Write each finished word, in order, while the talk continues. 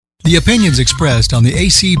The opinions expressed on the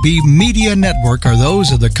ACB Media Network are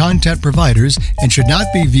those of the content providers and should not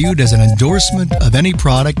be viewed as an endorsement of any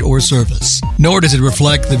product or service. Nor does it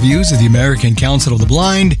reflect the views of the American Council of the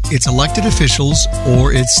Blind, its elected officials,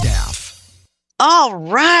 or its staff. All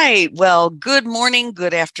right. Well, good morning,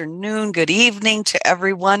 good afternoon, good evening to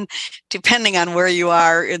everyone, depending on where you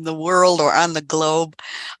are in the world or on the globe.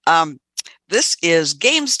 This is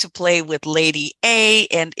Games to Play with Lady A,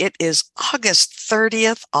 and it is August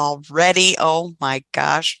 30th already. Oh my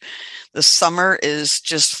gosh. The summer is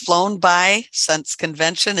just flown by since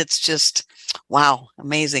convention. It's just, wow,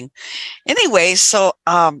 amazing. Anyway, so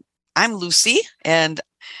I'm Lucy, and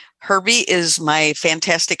Herbie is my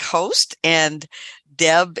fantastic host, and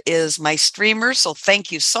Deb is my streamer. So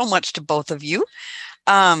thank you so much to both of you.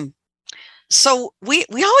 So we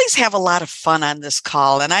always have a lot of fun on this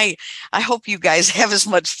call, and I hope you guys have as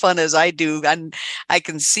much fun as I do. And I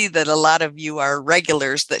can see that a lot of you are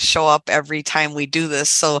regulars that show up every time we do this.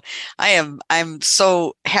 So I'm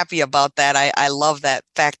so happy about that. I love that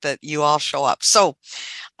fact that you all show up. So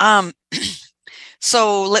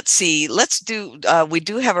so let's see. We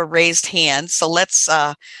do have a raised hand. So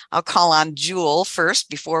I'll call on Jewel first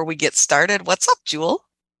before we get started. What's up, Jewel?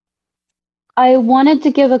 I wanted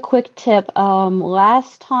to give a quick tip.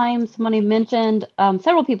 Last time somebody mentioned,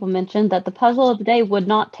 several people mentioned that the puzzle of the day would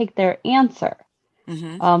not take their answer,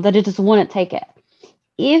 that it just wouldn't take it.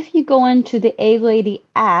 If you go into the A-Lady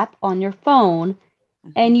app on your phone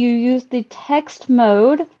and you use the text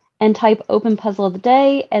mode and type open puzzle of the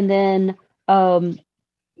day and then go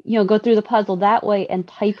through the puzzle that way and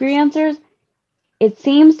type your answers, it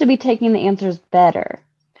seems to be taking the answers better.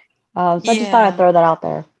 So I just thought I'd throw that out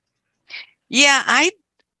there. Yeah,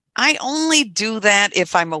 I only do that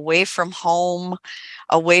if I'm away from home,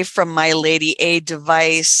 away from my Lady A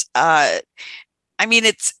device. I mean,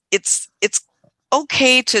 it's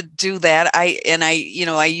okay to do that.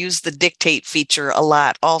 I use the dictate feature a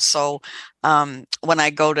lot also when I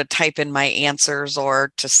go to type in my answers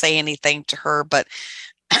or to say anything to her. But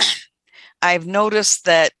I've noticed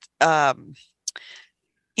that a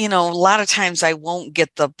lot of times I won't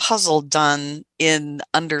get the puzzle done in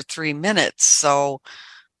under 3 minutes. So,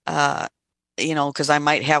 because I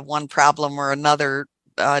might have one problem or another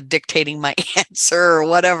dictating my answer or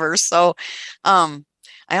whatever. So, I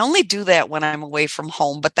only do that when I'm away from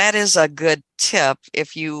home, but that is a good tip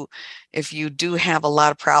if you do have a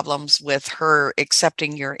lot of problems with her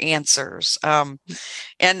accepting your answers.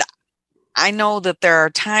 And I know that there are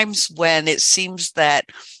times when it seems that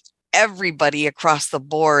everybody across the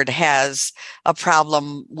board has a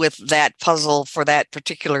problem with that puzzle for that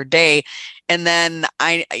particular day. And then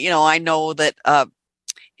I know that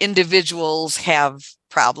individuals have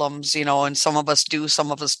problems, and some of us do,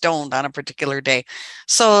 some of us don't on a particular day.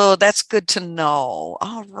 So that's good to know.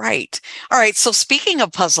 All right. So speaking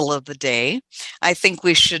of puzzle of the day, I think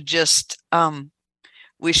we should just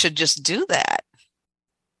do that.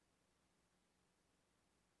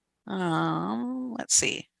 Let's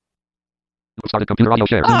see. Started computer audio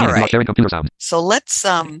share. All right. Sharing computer sound. So let's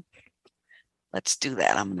do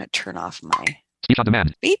that. I'm going to turn off my Speech on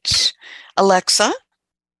demand. speech. Alexa,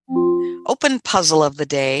 open puzzle of the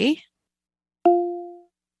day.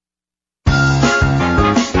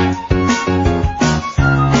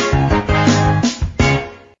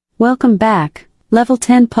 Welcome back, Level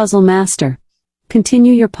 10 Puzzle Master.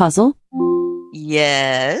 Continue your puzzle?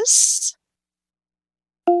 Yes.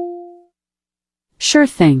 Sure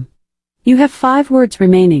thing. You have 5 words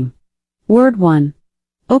remaining. Word 1.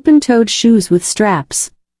 Open-toed shoes with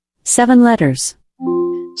straps. 7 letters.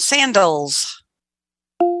 Sandals.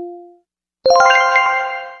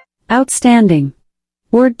 Outstanding.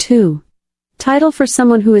 Word 2. Title for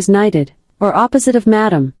someone who is knighted, or opposite of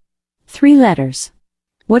madam. 3 letters.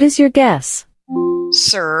 What is your guess?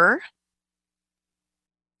 Sir.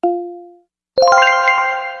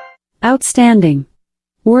 Outstanding.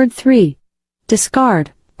 Word 3.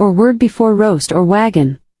 Discard, or word before roast or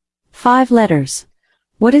wagon. 5 letters.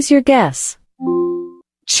 What is your guess?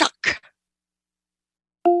 Chuck.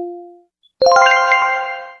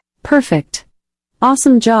 Perfect.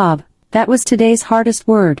 Awesome job. That was today's hardest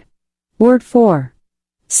word. Word 4.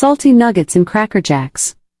 Salty nuggets and Cracker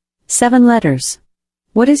Jacks. 7 letters.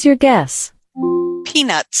 What is your guess?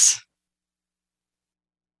 Peanuts.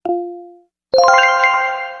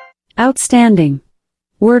 Outstanding.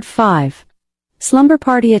 Word 5. Slumber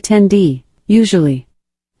party attendee, usually.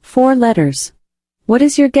 4 letters. What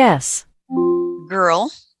is your guess?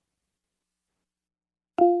 Girl.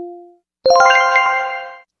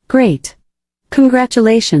 Great.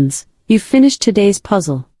 Congratulations, you've finished today's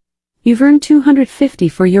puzzle. You've earned 250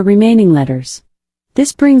 for your remaining letters.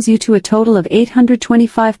 This brings you to a total of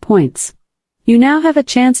 825 points. You now have a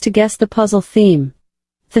chance to guess the puzzle theme.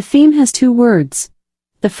 The theme has 2 words.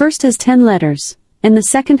 The first has 10 letters, and the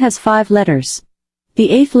second has 5 letters. The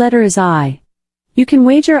 8th letter is I. You can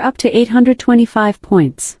wager up to 825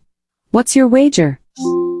 points. What's your wager?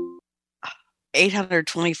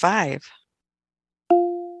 825.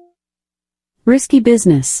 Risky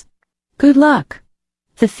business. Good luck.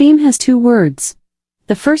 The theme has 2 words.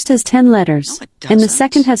 The first has 10 letters, No, it and the doesn't.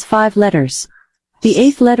 second has 5 letters. The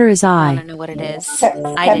 8th letter is I I. don't know what it is.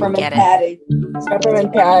 I didn't get it. Patty.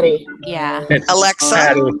 Peppermint Patty. Yeah. It's Alexa?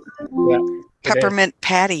 Patty. Yeah, it is. Peppermint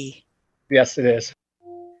patty. Yes, it is.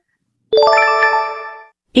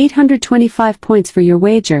 825 points for your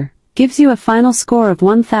wager gives you a final score of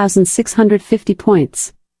 1,650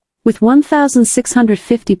 points. With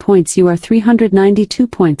 1,650 points, you are 392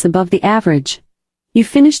 points above the average. You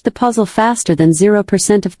finished the puzzle faster than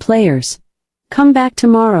 0% of players. Come back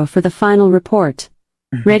tomorrow for the final report.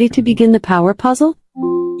 Ready to begin the power puzzle?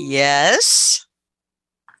 Yes.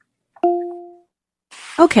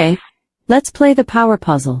 Okay. Let's play the power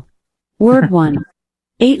puzzle. Word 1.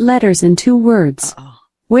 8 letters and 2 words. Uh-oh.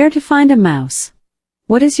 Where to find a mouse?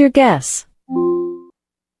 What is your guess?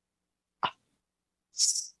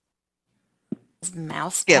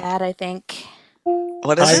 Mouse Skip. pad, I think.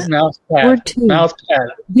 What is it? Mouse pad. Word 2. Mouse pad.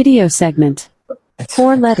 Video segment.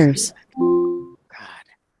 4 letters.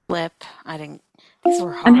 Flip. I didn't. These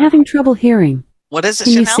were hard. I'm having trouble hearing. What is it,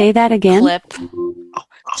 Can you Chanel? say that again? Clip.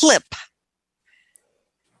 Clip.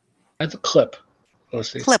 That's a clip.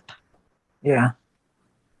 Let's see. Clip. Yeah.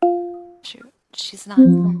 Shoot. She's not.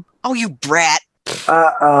 Oh, you brat.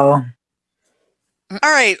 Uh-oh.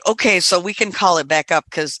 All right. Okay. So we can call it back up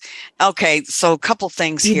because, okay. So a couple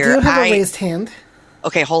things You here. do have a raised hand.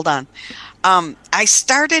 Okay, hold on. I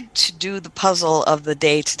started to do the puzzle of the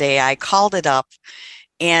day today. I called it up,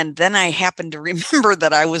 and then I happened to remember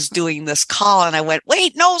that I was doing this call, and I went,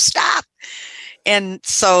 wait, no, stop. And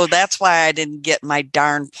so that's why I didn't get my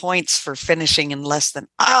darn points for finishing in less than,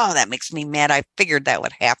 oh, that makes me mad. I figured that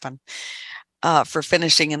would happen for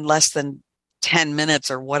finishing in less than 10 minutes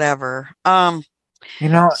or whatever. You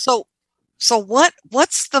know, So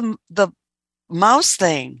what's the mouse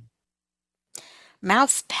thing?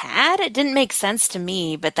 Mouse pad? It didn't make sense to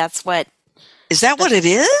me, but that's what. Is that what it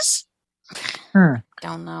is?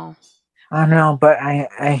 Don't know. I know, but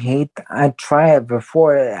I tried it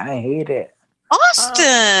before. I hate it.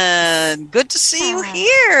 Austin, good to see you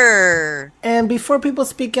here. And before people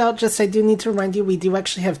speak out, just I do need to remind you, we do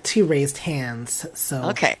actually have 2 raised hands. So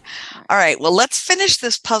Okay. All right. Well, let's finish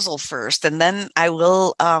this puzzle first, and then I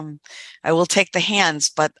will take the hands,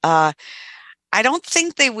 but I don't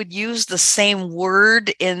think they would use the same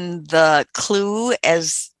word in the clue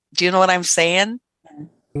as, do you know what I'm saying?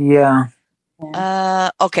 Yeah.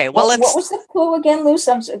 Okay. Well, what was the clue again, Luce?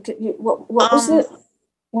 What was it?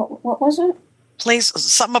 What was it? Place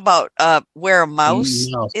something about where a mouse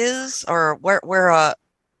is, or where a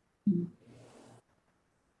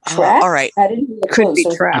trap. All right. I didn't hear the Could clue, be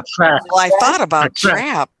so- trap. Trap. Well, I thought about Trap.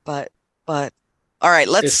 trap, but all right.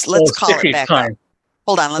 Let's It's call it sticky back time. up.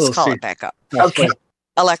 Hold on. Let's We'll call see. it back up. Okay.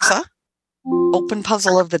 Alexa, open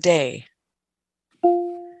puzzle of the day.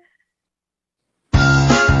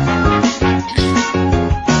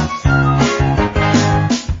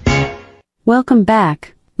 Welcome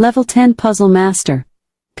back, Level 10 Puzzle Master.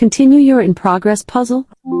 Continue your in-progress puzzle?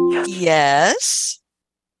 Yes.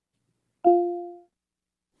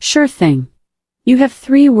 Sure thing. You have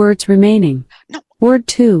 3 words remaining. No. Word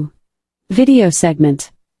 2. Video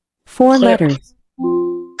segment. 4 Clip. letters.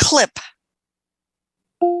 Clip.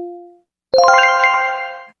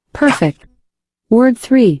 Perfect. Word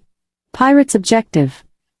 3. Pirate's objective.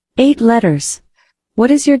 8 letters. What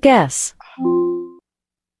is your guess?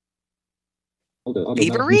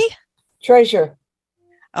 Thievery? Treasure.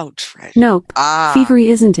 Oh, treasure. Nope. Ah. Thievery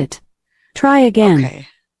isn't it. Try again. Okay.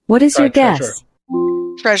 What is Try your guess?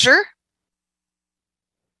 Treasure?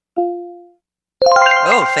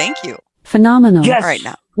 Oh, thank you. Phenomenal. Yes. All right,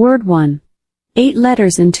 now. Word 1. 8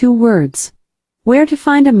 letters and 2 words. Where to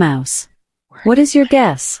find a mouse? What is your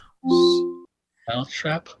guess? Mouse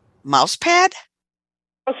trap. Mouse pad?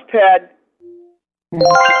 Mouse pad.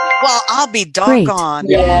 Well, I'll be doggone.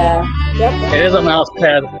 Yeah. Yep. It is a mouse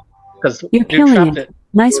pad because You're you killing trapped it. it.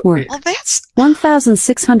 Nice work. Well, that's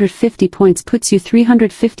 1,650 points puts you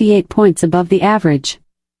 358 points above the average.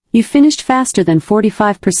 You finished faster than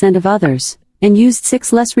 45% of others, and used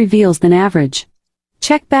 6 less reveals than average.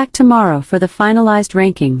 Check back tomorrow for the finalized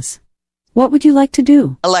rankings. What would you like to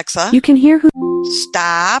do? Alexa. You can hear who...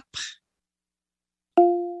 Stop.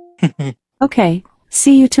 Okay,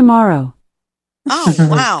 see you tomorrow. Oh,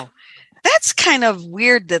 wow. That's kind of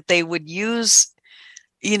weird that they would use,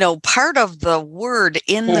 part of the word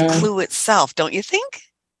in the clue itself, don't you think?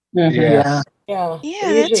 Yeah. Yeah. Yeah,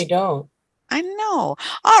 They usually don't. I know.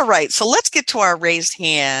 All right, so let's get to our raised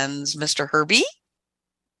hands, Mr. Herbie.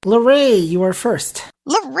 Lorray, you are first.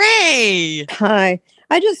 Lorray! Hi.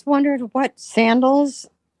 I just wondered what sandals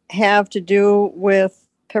have to do with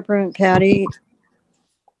Peppermint Patty.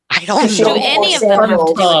 I don't Do know. any of them have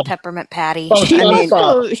to do with Peppermint Patty?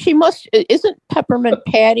 She must. Isn't Peppermint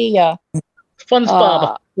Patty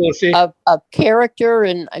SpongeBob, Lucy. a character?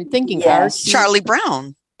 And I'm thinking Yes. Charlie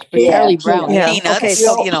Brown. Charlie Brown. Yeah. Peanuts, Okay, She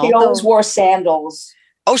always wore sandals.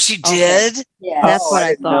 Oh, she did? Yes. That's what I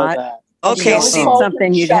didn't know thought. that. Okay, always see, called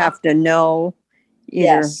Something you'd Chuck. have to know. Either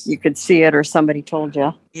Yes. you could see it or somebody told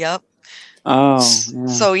you. yep. Oh.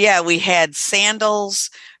 So, yeah, we had sandals,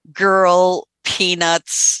 girl,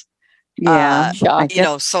 peanuts, Yeah. I you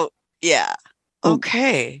know, guess so, yeah.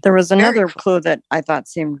 Okay. there was another cool. clue that I thought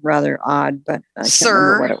seemed rather odd, but I can't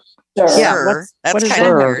Sir. remember what it was. Sir. Yeah, Sir. That's what does kinda that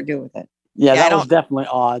have weird. to do with it? Yeah, Yeah, I that was don't- definitely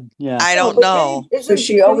odd. Yeah. I don't but know. So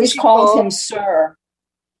she always called him Sir.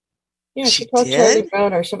 Yeah, She she called did? Charlie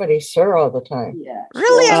Brown or somebody sir all the time. Yeah.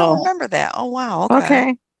 Really? I don't Oh. remember that. Oh, wow. Okay.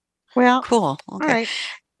 Okay. Well, Cool. all Okay. right.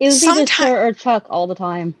 It was either Sometime- Sir or Chuck all the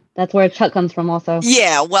time. That's where Chuck comes from also.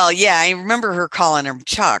 Yeah, well, yeah, I remember her calling him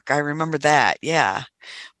Chuck. I remember that. Yeah.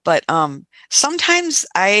 But sometimes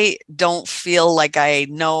I don't feel like I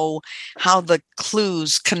know how the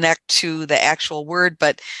clues connect to the actual word,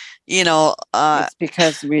 but It's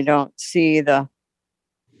because we don't see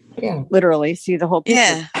literally see the whole picture.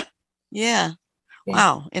 yeah. Yeah.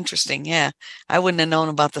 Wow, interesting. Yeah. I wouldn't have known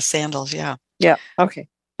about the sandals. Yeah. Yeah. Okay.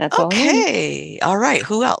 That's all. I wanted. Okay. All right.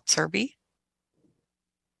 Who else, Herbie?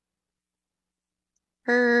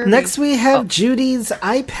 Next, we have Judy's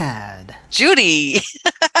iPad. Judy.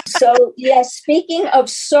 So, yes, speaking of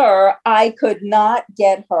Sir, I could not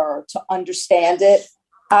get her to understand it.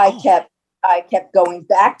 I kept going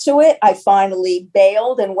back to it. I finally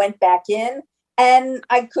bailed and went back in, and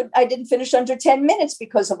I didn't finish under 10 minutes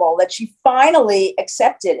because of all that. She finally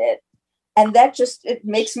accepted it. And that it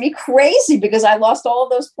makes me crazy because I lost all of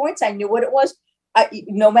those points. I knew what it was.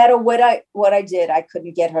 No matter what I did, I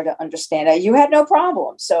couldn't get her to understand it. You had no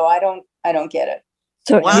problem. So I don't get it.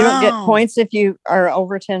 So you don't get Wow. points if you are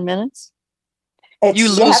over 10 minutes? You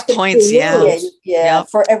lose have to points, do- yeah. Yeah, Yep.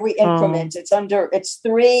 for every increment. It's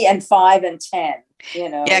 3 and 5 and 10. Yeah,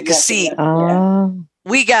 you because have see, to- yeah.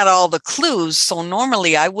 we got all the clues. So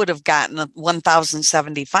normally I would have gotten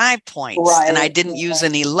 1,075 points and I Right, didn't use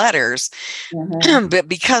any letters. Mhm. But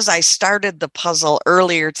because I started the puzzle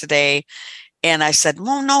earlier today and I said,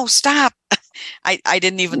 well, no, stop. I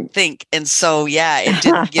didn't even think. And so, yeah, it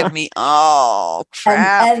didn't give me, oh,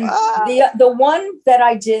 crap. And the one that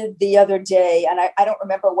I did the other day, and I don't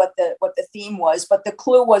remember what the theme was, but the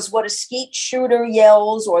clue was what a skeet shooter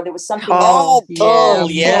yells, or there was something. Oh, yeah.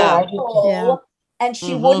 pull, yeah. pull, Yeah. and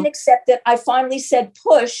she Mhm. wouldn't accept it. I finally said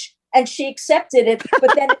push, and she accepted it.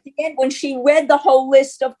 But then at the end, when she read the whole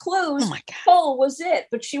list of clues, Oh, my God. pull was it.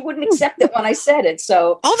 But she wouldn't accept it when I said it.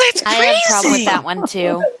 So Oh, that's I crazy. had a problem with that one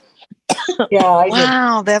too. yeah, I did.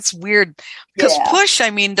 Wow, that's weird. Because Yeah. push, I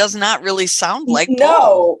mean, does not really sound like pull.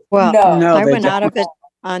 no, Well, no. I they went out of don't. it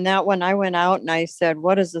on that one. I went out and I said,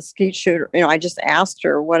 what does a skeet shooter? I just asked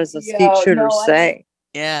her, what does a skeet Yeah, shooter no, I- say?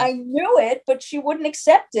 Yeah. I knew it, but she wouldn't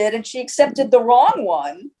accept it, and she accepted the wrong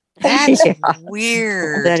one. That's Yeah.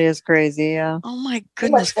 weird. That is crazy. Yeah. Oh, my Too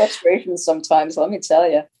much goodness. frustration sometimes, let me tell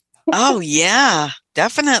you. Oh, yeah,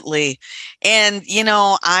 definitely. And,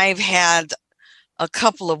 I've had a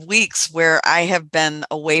couple of weeks where I have been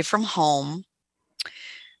away from home.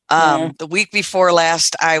 The week before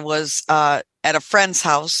last, I was at a friend's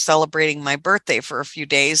house celebrating my birthday for a few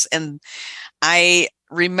days. And I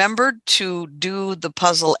remembered to do the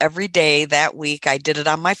puzzle every day that week. I did it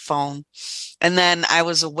on my phone. And then I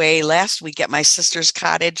was away last week at my sister's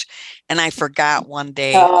cottage and I forgot one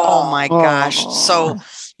day. Oh my gosh. So,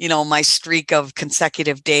 my streak of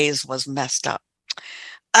consecutive days was messed up.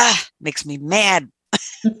 Makes me mad.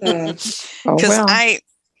 Because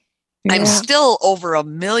I'm still over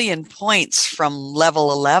 1 million points from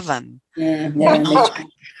level 11.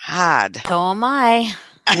 God. So am I.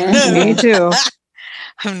 Me too.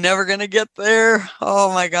 I'm never going to get there.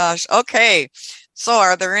 Oh my gosh. Okay. So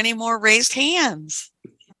are there any more raised hands?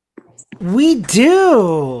 We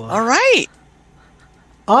do. All right.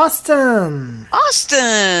 Austin.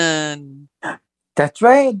 Austin. That's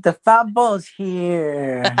right. The fat ball's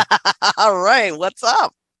here. All right. What's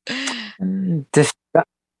up?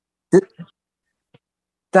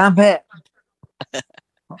 Stop it.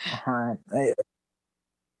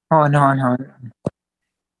 Oh, no.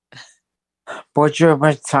 But you're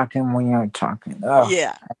talking when you're talking. Oh,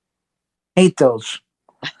 Yeah. hate those.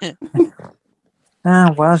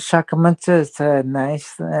 Well, Sacramento is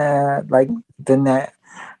nice. Like the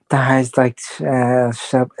highest, like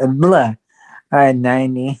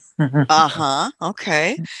 90. Uh-huh.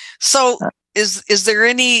 Okay. So is there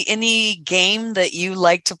any game that you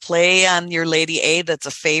like to play on your Lady A that's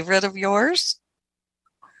a favorite of yours?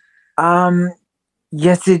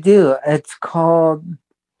 Yes, I do. It's called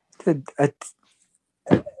the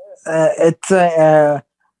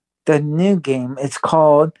new game. It's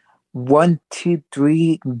called 1, 2,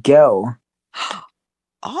 3, Go.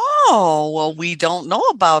 Oh, well, we don't know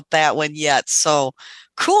about that one yet. So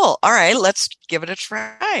cool. All right, let's give it a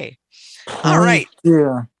try. All right.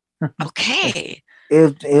 Yeah. Okay.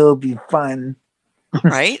 It'll be fun. All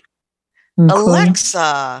right. Okay.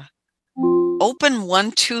 Alexa, open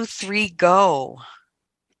 1, 2, 3, Go.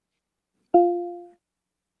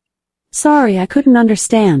 Sorry, I couldn't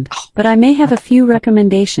understand, but I may have a few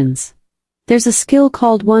recommendations. There's a skill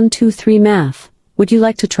called 1, 2, 3 Math. Would you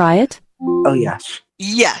like to try it? Oh, yes.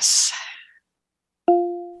 Yes.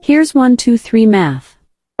 Here's 1, 2, 3 Math.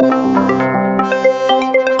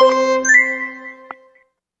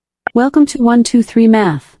 Welcome to 1, 2, 3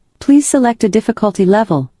 Math. Please select a difficulty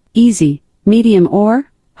level, easy, medium,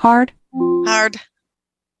 or hard. Hard.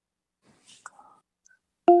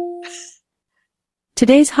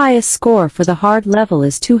 Today's highest score for the hard level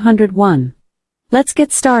is 201. Let's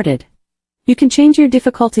get started. You can change your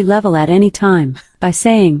difficulty level at any time by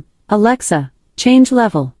saying, Alexa, change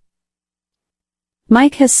level.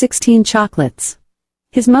 Mike has 16 chocolates.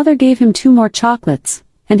 His mother gave him 2 more chocolates,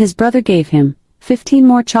 and his brother gave him 15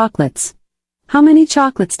 more chocolates. How many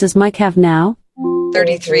chocolates does Mike have now?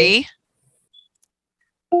 33.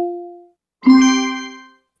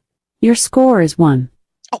 Your score is 1.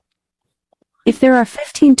 If there are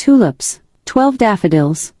 15 tulips, 12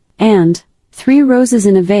 daffodils, and 3 roses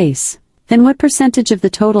in a vase, then what percentage of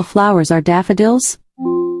the total flowers are daffodils?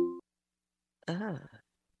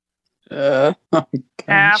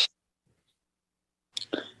 Half.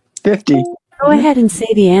 50. Go ahead and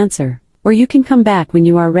say the answer, or you can come back when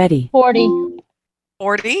you are ready. 40.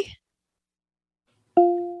 40?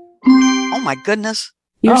 Oh my goodness.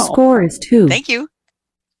 Your score is 2. Thank you.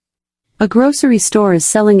 A grocery store is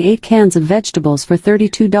selling 8 cans of vegetables for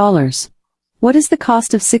 $32. What is the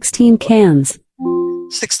cost of 16 cans?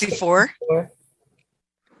 64.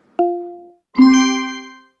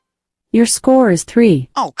 Your score is 3.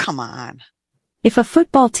 Oh, come on. If a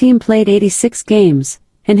football team played 86 games,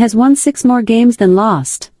 and has won 6 more games than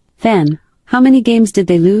lost, then, how many games did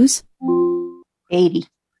they lose? 80.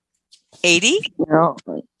 80? No.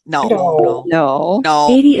 No.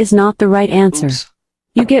 80 is not the right answer. Oops.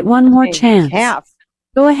 You get one more chance. Half.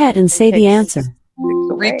 Go ahead and say the answer.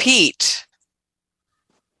 Repeat.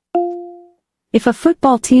 If a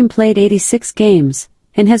football team played 86 games,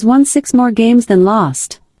 and has won 6 more games than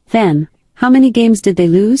lost, then, how many games did they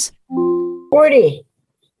lose? 40.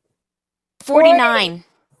 49.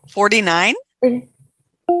 49?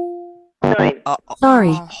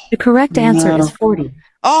 Sorry, the correct answer is 40.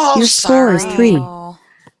 Oh, Your score is 3.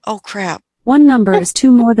 Oh, crap. One number is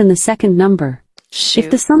 2 more than the second number. Shoot.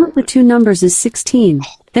 If the sum of the 2 numbers is 16,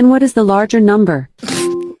 then what is the larger number?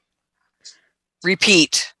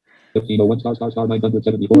 Repeat.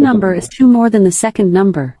 One number is 2 more than the second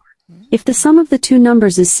number. If the sum of the 2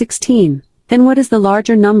 numbers is 16, then what is the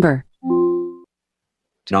larger number?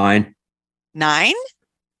 9. 9?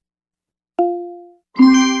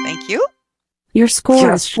 Thank you. Your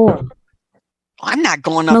score is 4. I'm not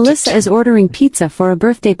going up Melissa is ordering pizza for a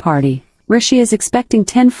birthday party, where she is expecting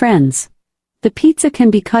 10 friends. The pizza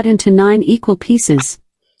can be cut into 9 equal pieces.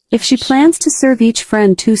 If she plans to serve each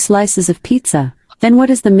friend 2 slices of pizza, then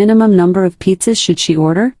what is the minimum number of pizzas should she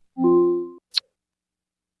order?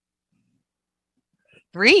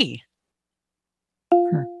 3.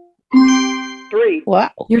 3.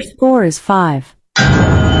 Wow. Your score is 5.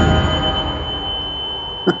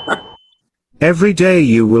 Every day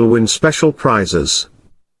you will win special prizes.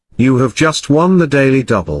 You have just won the Daily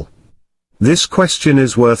Double. This question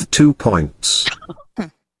is worth 2 points.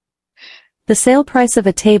 The sale price of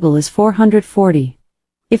a table is $440.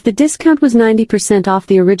 If the discount was 90% off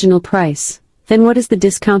the original price, then what is the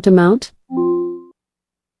discount amount?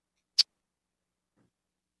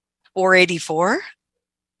 484?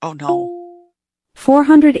 Oh, no.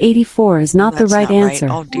 484 is not the That's right not answer.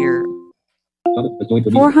 Oh, dear.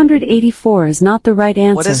 484 is not the right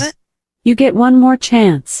answer. What is it? You get one more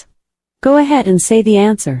chance. Go ahead and say the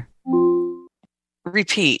answer.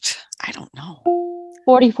 Repeat. I don't know.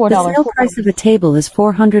 $44. The sale price of a table is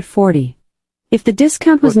 $440. If the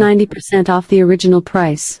discount was 90% off the original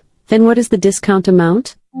price, then what is the discount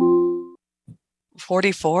amount?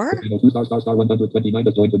 44?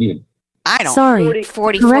 I don't. Sorry.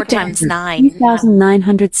 44 Correct times answer, 9.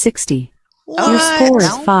 3,960. Your score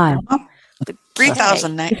is 5.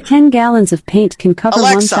 3,009. If 10 gallons of paint can cover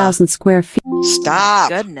Alexa. 1,000 square feet. Stop.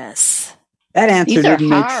 Goodness. That answer These are didn't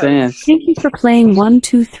make hard. sense. Thank you for playing 1,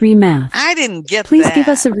 2, 3 math. I didn't get Please that. give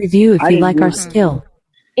us a review if I you didn't like our either. skill.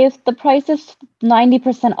 If the price is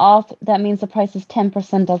 90% off, that means the price is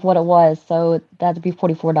 10% of what it was. So that'd be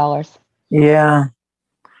 $44. Yeah.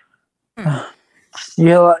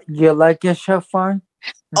 You like it, Chef Farm?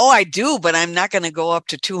 Oh, I do, but I'm not going to go up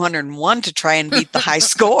to 201 to try and beat the high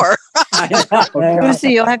score.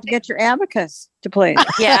 Lucy, you'll have to get your abacus to play.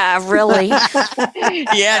 Yeah, really.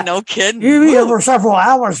 Yeah, no kidding. Maybe over several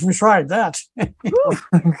hours we tried that.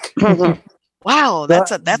 Wow,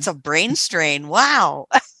 that's a brain strain. Wow.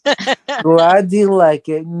 Glad you like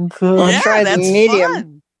it. Yeah, Try the that's medium.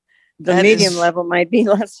 fun. The That medium is- level might be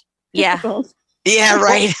less. Yeah. difficult. Yeah,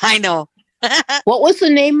 right. I know. What was the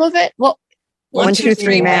name of it? What? 1, 2,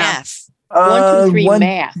 3 math. 1, 2, 3 one-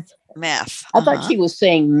 math. Math. I thought she was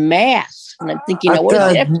saying mass, and I'm thinking, what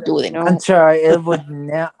does that have to do with it? I'm sorry, it was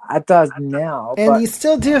now. I thought it was now. And But you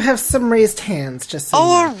still do have some raised hands, just so you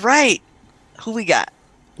All know. right. Who we got?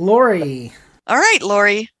 Lori. All right,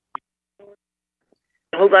 Lori.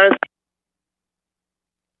 Hold on.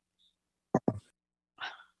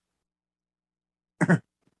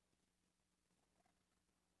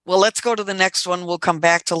 Well, let's go to the next one. We'll come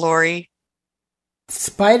back to Lori.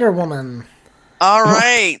 Spider Woman. All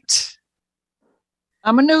right.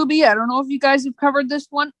 I'm a newbie. I don't know if you guys have covered this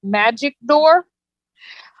one. Magic Door.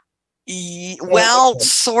 Well,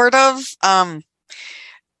 sort of.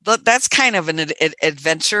 That's kind of an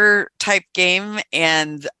adventure type game,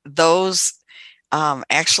 and those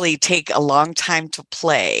actually take a long time to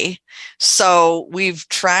play. So we've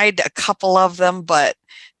tried a couple of them, but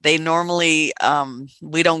they normally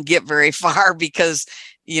we don't get very far because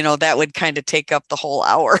that would kind of take up the whole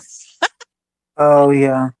hour. oh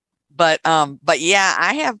yeah. But yeah,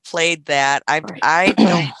 I have played that.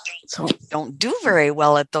 I don't do very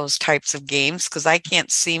well at those types of games because I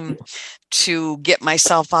can't seem to get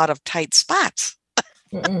myself out of tight spots.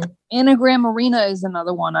 Anagram Arena is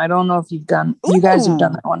another one. I don't know if you guys have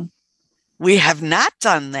done that one. We have not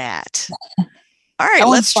done that. All right, That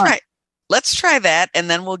one's let's fun. try. Let's try that, and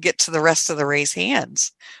then we'll get to the rest of the raise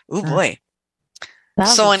hands. Oh boy.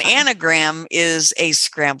 So an anagram is a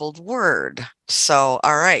scrambled word. So,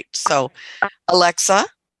 all right. So, Alexa,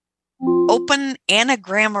 open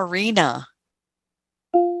Anagram Arena.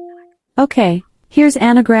 Okay, here's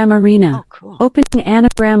Anagram Arena. Oh, cool. Open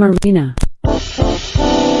Anagram Arena.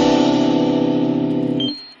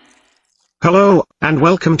 Hello, and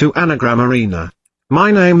welcome to Anagram Arena.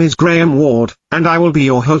 My name is Graham Ward, and I will be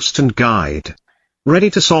your host and guide. Ready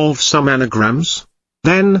to solve some anagrams?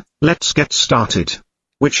 Then, let's get started.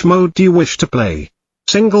 Which mode do you wish to play?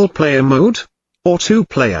 Single player mode? Or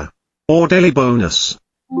 2-player? Or daily bonus?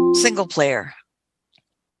 Single player.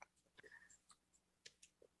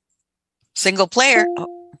 Single player.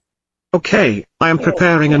 Oh, Okay, I am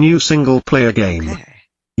preparing a new single player game.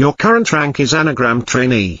 Your current rank is Anagram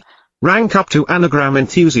Trainee. Rank up to Anagram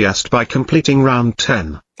Enthusiast by completing round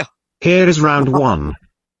 10. Here is round 1.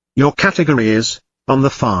 Your category is on the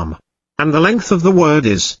farm. And the length of the word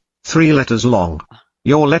is 3 letters long.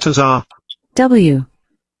 Your letters are W.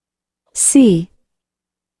 C.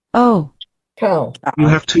 O. Cow. You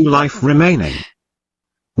have 2 life remaining.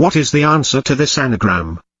 What is the answer to this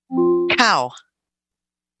anagram? cow.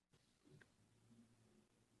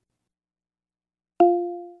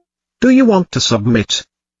 Do you want to submit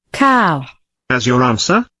Cow. as your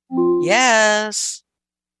answer? Yes.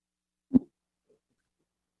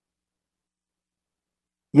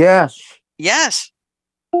 Yes. Yes.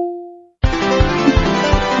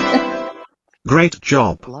 Great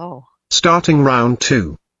job. Low. Starting round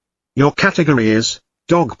 2. Your category is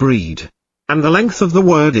dog breed. And the length of the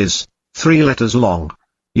word is 3 letters long.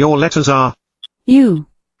 Your letters are U.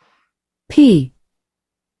 P.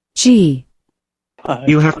 G.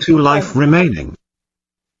 You have 2 life remaining.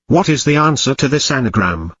 What is the answer to this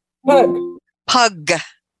anagram? Pug. Pug.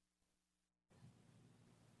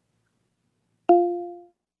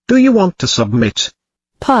 Do you want to submit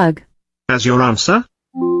Pug. as your answer?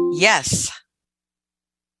 Yes.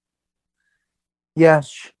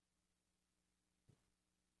 Yes.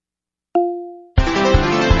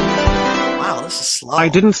 Wow, this is slow. I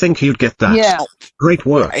didn't think you'd get that. Yeah. Great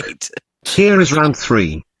work. Right. Here is round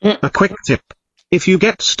 3. A quick tip. If you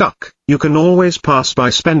get stuck, you can always pass by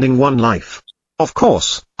spending 1 life. Of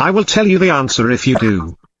course, I will tell you the answer if you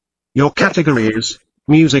do. Your category is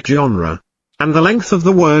music genre, and the length of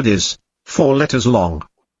the word is 4 letters long.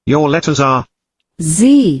 Your letters are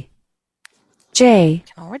Z, J,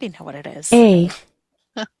 I already know what it is. A,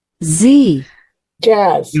 Z.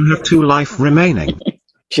 Jazz. You have 2 life remaining.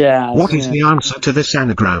 Jazz. What is the answer to this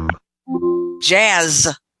anagram?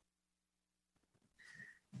 Jazz.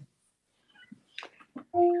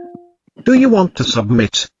 Do you want to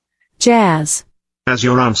submit Jazz as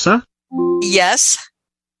your answer? Yes.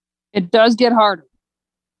 It does get harder.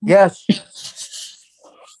 Yes.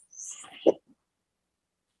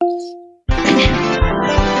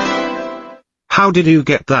 How did you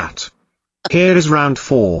get that? Here is round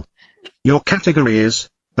 4. Your category is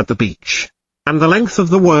at the beach, and the length of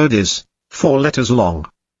the word is 4 letters long.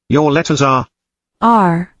 Your letters are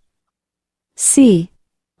R, C,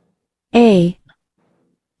 A,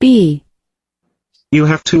 B. You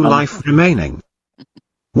have 2 life remaining.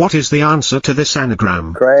 What is the answer to this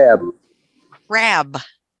anagram? Crab. Crab.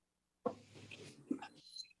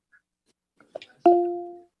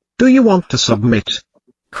 Do you want to submit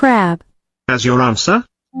Crab as your answer?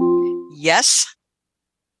 Yes.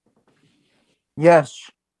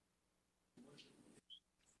 Yes.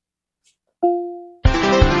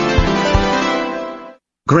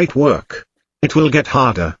 Great work. It will get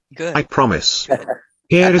harder. Good. I promise.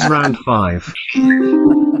 Here is round 5.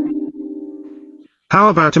 How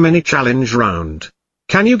about a mini challenge round?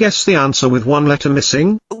 Can you guess the answer with 1 letter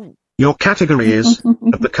missing? Your category is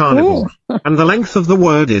at the carnival, and the length of the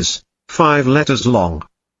word is 5 letters long.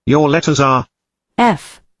 Your letters are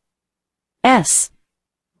F, S,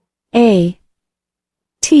 A,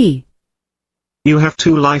 T. You have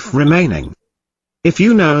 2 life remaining. If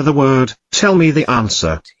you know the word, tell me the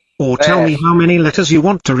answer, or tell me how many letters you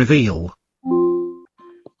want to reveal.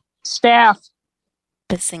 Staff.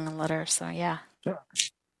 Missing a letter, so yeah.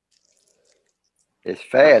 It's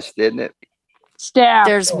fast, isn't it? Staff.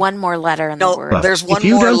 There's 1 more letter in the word. But There's one if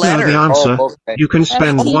you more don't letter. know the answer, Oh, okay. you can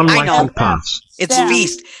spend Oh, 1 I life know. and pass. It's Staff.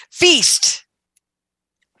 feast. Feast.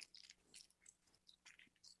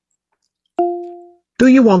 Do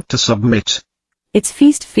you want to submit It's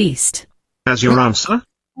feast, feast. as your answer?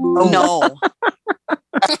 No.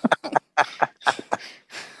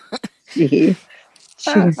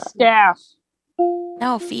 Staff.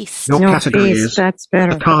 No, feast. Your No, category feast, is that's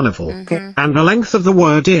better. the carnival, Mhm. and the length of the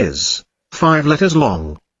word is 5 letters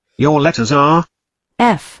long. Your letters are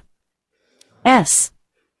F, S,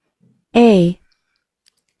 A,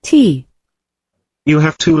 T. You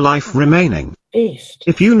have 2 life remaining. Feast.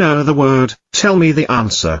 If you know the word, tell me the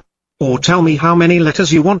answer, or tell me how many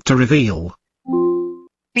letters you want to reveal.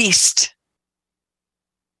 Feast.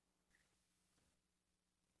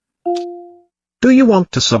 Do you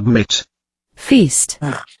want to submit Feast.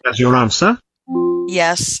 as your answer?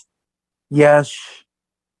 Yes. Yes.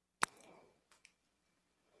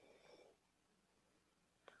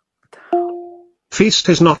 Feast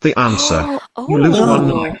is not the answer. Oh. You lose 1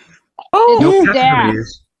 life. Your It's staff. category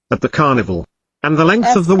is at the carnival, and the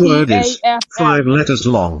length of the word is Staff. 5 letters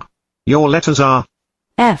long. Your letters are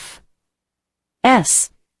F, S,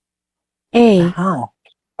 A, Oh.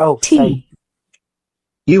 Oh. T.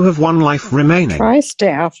 You have 1 life remaining. Try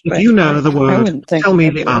staff. If but you know the I word, wouldn't think tell me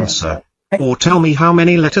of the it. answer, or tell me how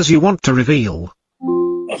many letters you want to reveal.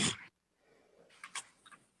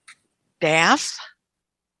 Staff.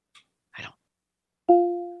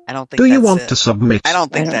 I don't think. Do you that's want it. to submit I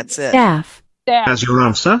don't think that's it. Staff. Staff. as your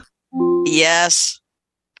answer? Yes.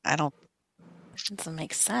 I don't. Doesn't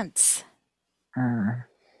make sense.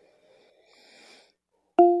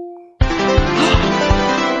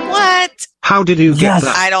 What? How did you get Yes.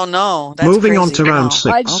 that? I don't know. That's Moving on crazy. to round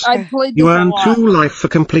No. 6. I played You this a earn lot. 2 life for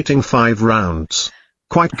completing 5 rounds.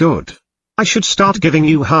 Quite good. I should start giving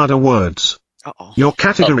you harder words. Uh-oh. Your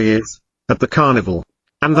category is at the carnival,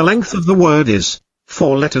 and the length of the word is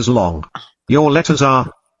 4 letters long. Your letters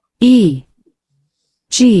are E,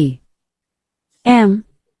 G, M,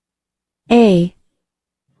 A.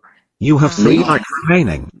 You have 3 Meat. life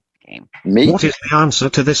remaining. Meat. What is the answer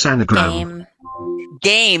to this anagram? Game.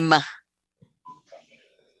 Game.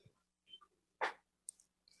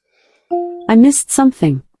 I missed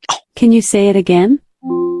something. Can you say it again?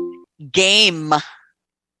 Game.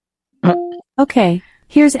 Okay,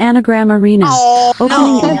 here's Anagram Arena. Oh,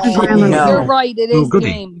 Opening no. Anagram Arena. No. You're right. It Oh is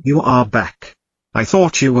goody, game. you are back. I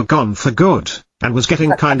thought you were gone for good, and was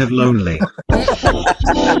getting kind of lonely.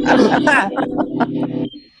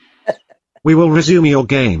 We will resume your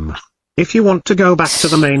game. If you want to go back to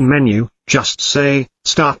the main menu, just say,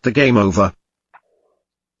 start the game over.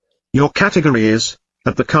 Your category is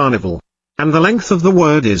at the carnival, and the length of the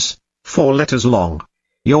word is 4 letters long.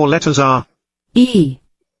 Your letters are E,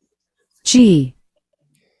 G,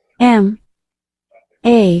 M,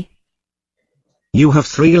 A. You have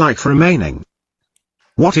 3 life remaining.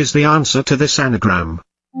 What is the answer to this anagram?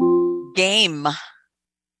 Game.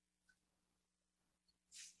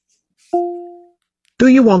 Do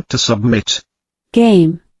you want to submit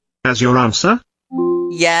Game as your answer?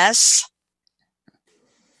 Yes.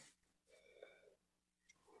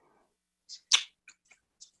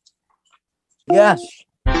 Yes.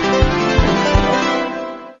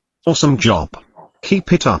 Awesome job.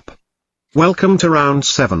 Keep it up. Welcome to round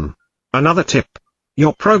 7. Another tip.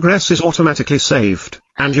 Your progress is automatically saved,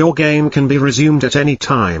 and your game can be resumed at any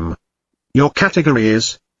time. Your category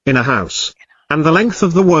is in a house, and the length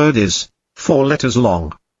of the word is 4 letters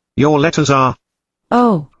long. Your letters are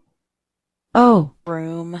O, O,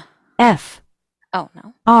 Room. F, Oh,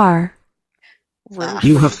 no. R. Roof.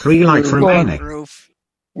 You have 3 life remaining. Roof.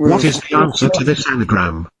 What is the answer to this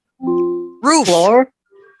anagram? Roof. Floor.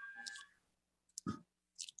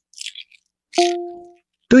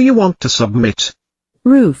 Do you want to submit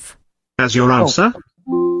Roof. as your answer?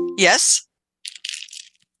 Yes.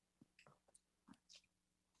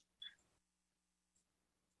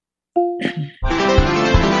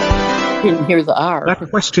 Didn't hear the R. That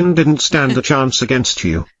question didn't stand a chance against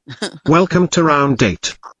you. Welcome to round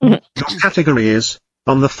 8. Your category is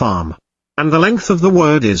on the farm, and the length of the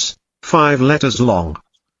word is 5 letters long.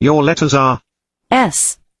 Your letters are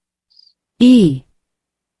S, E,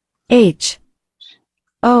 H,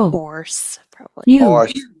 O, Horse, probably. U.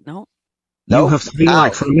 Horse. No. You have 3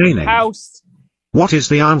 life remaining. House. What is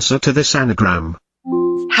the answer to this anagram?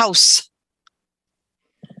 House.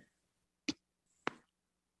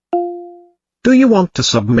 Do you want to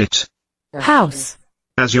submit House.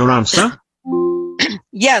 as your answer?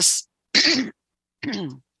 Yes.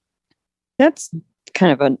 That's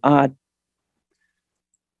kind of an odd.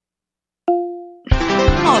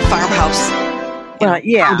 Oh, a farmhouse. Well,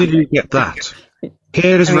 yeah. How did you get that?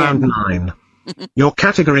 Here is round 9. Your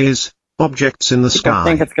category is objects in the I sky,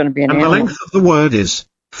 think it's going to be an and the animal. length of the word is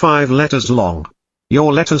 5 letters long.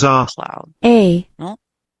 Your letters are Cloud. A, No.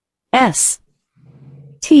 S,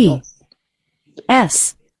 T,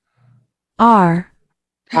 S, R.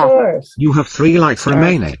 Stars. You have 3 life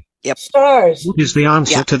remaining. Yep. Stars. What is the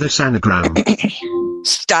answer Yeah. to this anagram?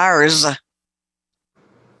 Stars.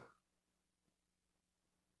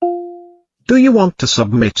 Do you want to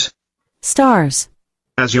submit Stars.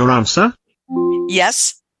 as your answer?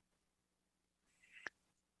 Yes.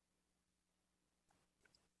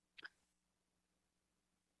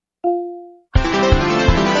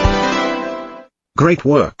 Great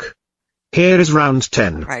work. Here is round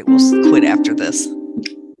 10. All right, we'll quit after this.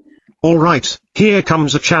 Alright, here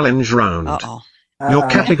comes a challenge round. Uh-oh. Your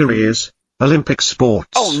category is Olympic sports.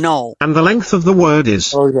 Oh, no. And the length of the word is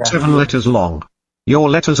 7 letters long. Your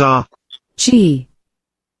letters are G,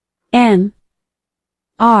 N,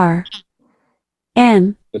 R,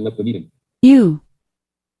 N, U,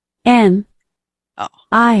 N,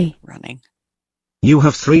 I. Running. You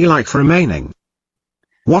have 3 life remaining.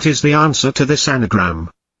 What is the answer to this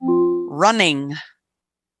anagram? Running.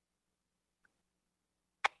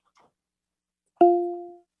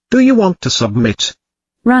 Do you want to submit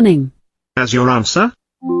Running. as your answer?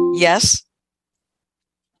 Yes.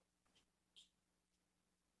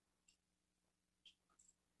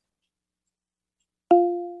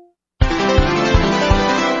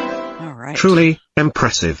 All right. Truly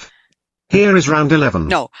impressive. Here is round 11.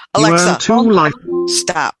 No, You Alexa. earn 2 life.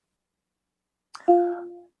 Stop.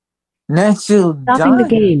 Stopping the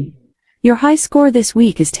game. Your high score this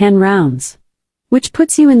week is 10 rounds, which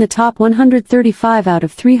puts you in the top 135 out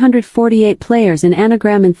of 348 players in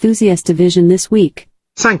Anagram Enthusiast Division this week.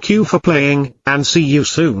 Thank you for playing, and see you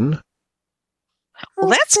soon. Well,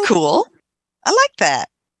 that's cool. I like that.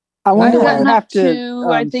 I wonder I've what I gotten have up to to,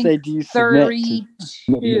 I think, say, do you submit?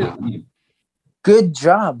 32. Good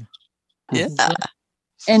job. Yeah.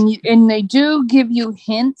 And they do give you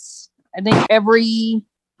hints. I think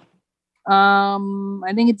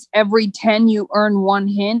I think it's every 10 you earn 1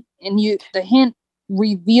 hint, and the hint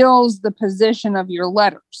reveals the position of your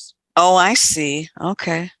letters. Oh, I see.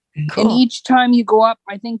 Okay. Cool. And each time you go up,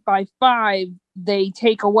 I think by 5, they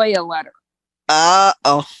take away a letter.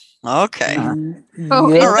 Oh. Okay. Oh,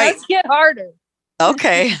 All it right. does get harder.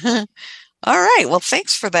 Okay. All right. Well,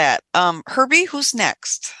 thanks for that. Herbie, who's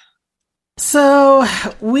next? So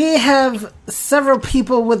we have several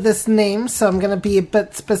people with this name, so I'm going to be a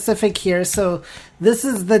bit specific here. So this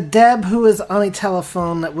is the Deb who is on a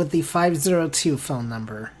telephone with the 502 phone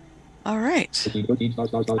number. All right.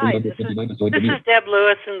 Hi, this is Deb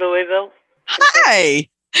Lewis in Louisville. Hi.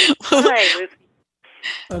 Hi, Lucy.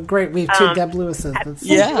 Oh, great. We have two Deb Lewises. Have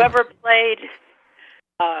you ever played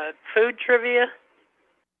food trivia?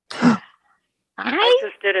 I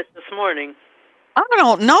just did it this morning. I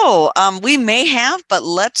don't know. We may have, but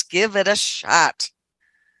let's give it a shot.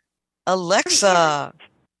 Alexa,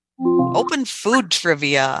 open food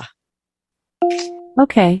trivia.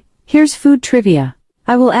 Okay, here's food trivia.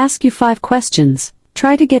 I will ask you 5 questions.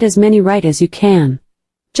 Try to get as many right as you can.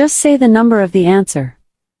 Just say the number of the answer.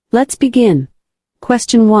 Let's begin.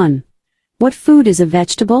 Question 1. What food is a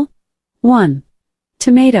vegetable? 1.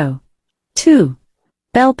 Tomato. 2.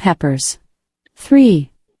 Bell peppers.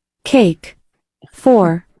 3. Cake.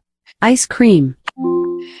 4. Ice cream.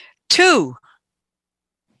 2.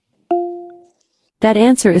 That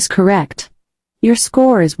answer is correct. Your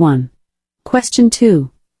score is 1. Question 2.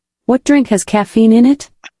 What drink has caffeine in it?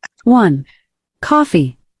 1.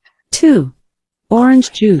 Coffee. 2.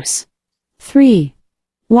 Orange juice. 3.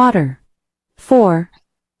 Water. 4.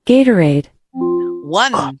 Gatorade.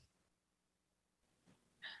 1.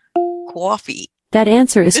 Coffee. That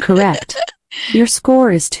answer is correct. Your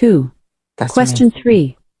score is 2. Question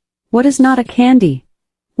 3. What is not a candy?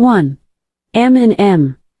 1.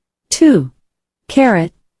 M&M. 2.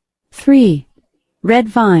 Carrot. 3. Red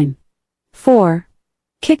Vine. 4.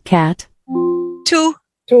 Kit Kat. 2.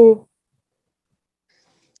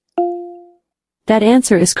 That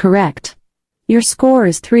answer is correct. Your score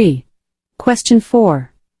is 3. Question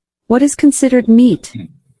 4. What is considered meat?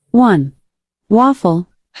 1. Waffle.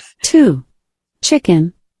 2.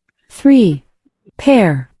 Chicken. 3.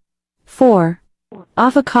 Pear. 4.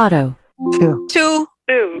 Avocado. 2.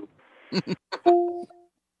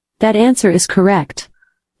 That answer is correct.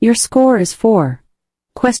 Your score is 4.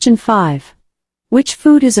 Question 5. Which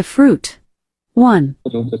food is a fruit? 1.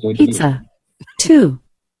 Pizza. 2.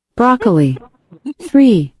 Broccoli.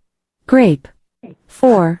 3. Grape.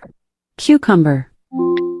 4. Cucumber.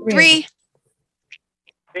 3.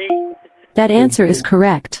 That answer is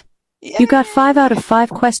correct. You got 5 out of 5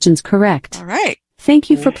 questions correct. All right. Thank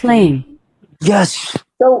you for playing. Yes.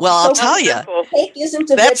 Well, I'll tell you. Cake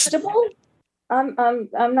isn't a vegetable? I'm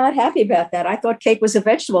not happy about that. I thought cake was a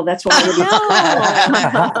vegetable. That's why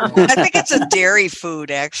I think it's a dairy food,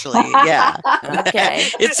 actually. Yeah. Okay.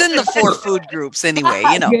 It's in the 4 food groups anyway,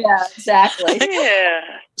 you know. Yeah, exactly. Yeah.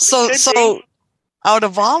 So out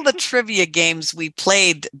of all the trivia games we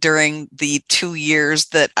played during the 2 years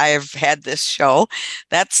that I've had this show,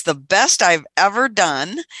 that's the best I've ever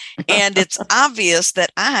done. And it's obvious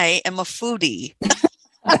that I am a foodie.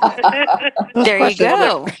 There you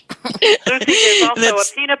go. Lucy, there's also a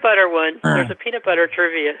peanut butter one. There's a peanut butter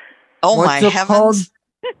trivia. Oh, What's my it heavens. called?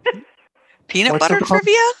 Peanut What's it butter called?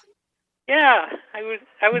 trivia? Yeah, I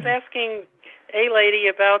was asking a lady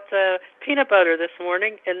about peanut butter this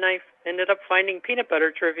morning, and I ended up finding peanut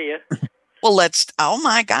butter trivia. Well, oh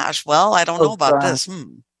my gosh. Well, I don't know about this.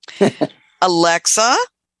 Alexa,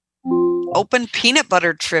 open peanut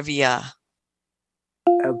butter trivia.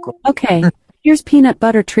 Okay, here's peanut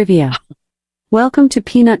butter trivia. Welcome to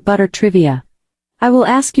peanut butter trivia. I will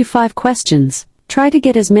ask you 5 questions. Try to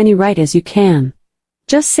get as many right as you can.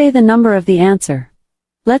 Just say the number of the answer.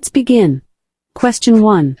 Let's begin. Question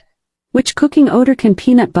 1. Which cooking odor can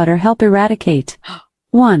peanut butter help eradicate?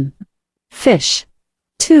 1. Fish.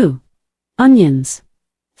 2. Onions.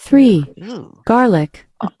 3. Garlic.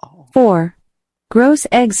 4. Gross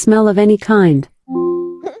egg smell of any kind.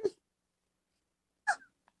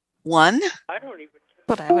 1. I don't even.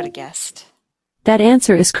 What I would have guessed. That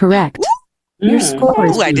answer is correct. Your score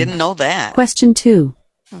is Ooh, I didn't know that. Question 2.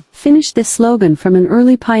 Finish this slogan from an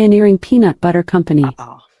early pioneering peanut butter company.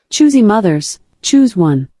 Choosy mothers, choose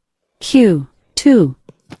 1. Q, 2.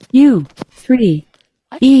 U, 3.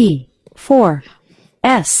 E, 4.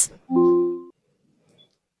 S.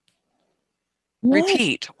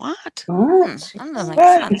 Repeat. What? That doesn't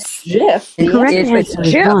make sense. Correct answer is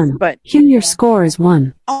 1. Q, your score is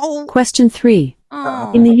 1. Oh. Question 3.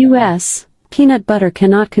 In the U.S., peanut butter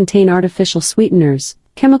cannot contain artificial sweeteners,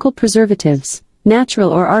 chemical preservatives,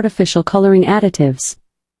 natural or artificial coloring additives.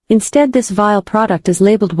 Instead, this vile product is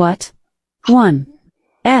labeled what? 1.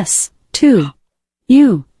 S. 2.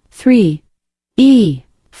 U. 3. E.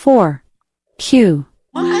 4. Q.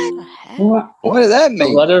 What? What does that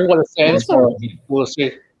mean? What it stands for. We'll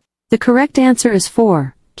see. The correct answer is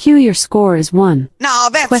 4. Q, your score is 1. No,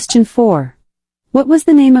 that's... Question 4. What was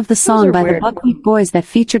the name of the song by the Buckwheat Boys that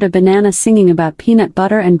featured a banana singing about peanut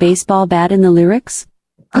butter and baseball bat in the lyrics?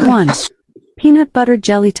 1. Peanut butter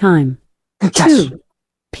jelly time. 2.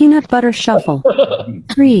 Peanut butter shuffle.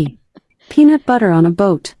 3. Peanut butter on a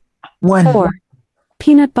boat. One. 4.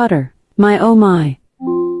 Peanut butter. My oh my.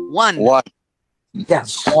 One.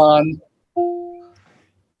 Yes. One.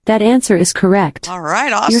 That answer is correct. All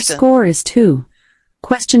right, Austin. Your score is 2.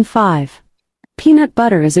 Question 5. Peanut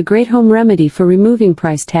butter is a great home remedy for removing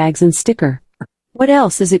price tags and sticker. What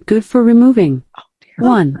else is it good for removing?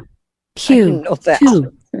 1. Q.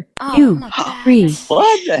 2. Q. 3.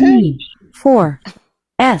 What the E. 4.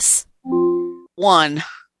 S. 1.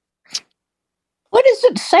 What is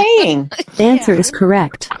it saying? The answer is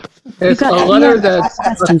correct. You It's a got letter 3 that's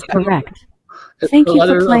questions correct. it's Thank a you for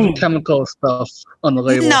letter playing. of chemical stuff on the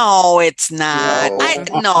label. No, it's not.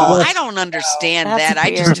 No. I don't understand That's that. I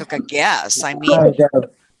just weird. took a guess. I mean,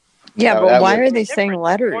 Yeah, No, but that why was- are they saying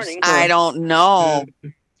letters? I don't know.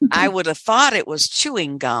 I would have thought it was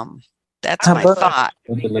chewing gum. That's How my about- thought.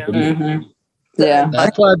 Yeah.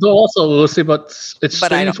 That's what I do also, Lucy, but it's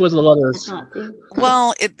But I strange with the letters.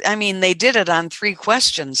 Well, I mean, they did it on 3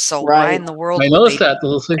 questions, so why Right. in the world I would noticed they? that,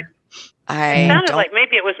 Lucy. I It sounded don't. like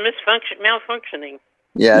maybe it was malfunctioning.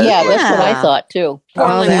 Yeah. Yeah, that's what I Yeah. thought too.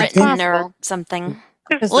 Poorly they written didn't- or something.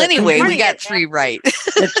 Well, anyway, we got 3 right.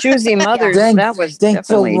 The choosy mothers, Thanks- that was thanks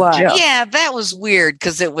a definitely lot. Jeff. Yeah, that was weird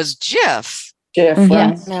because it was Jif. Jeff, Yeah.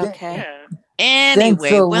 right? Okay. Yeah. Anyway,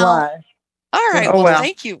 Thanks a well, lot. all right. Oh, Well, well.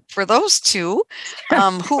 thank you for those 2.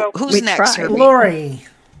 Who's We next? tried. Herbie? Lori.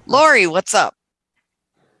 Lori, what's up?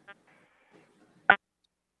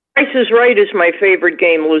 Price is Right is my favorite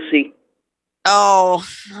game, Lucy. Oh,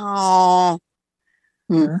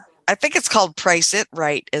 Hmm. I think it's called Price It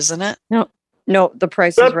Right, isn't it? No, The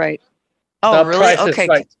Price is Right. Oh, The really? Price is Okay.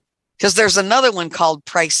 Right. Because there's another one called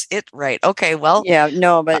Price It Right. Okay, well, Yeah,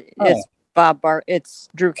 no, but Oh. it's Bob Bart. It's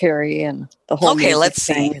Drew Carey and the whole. Okay, music let's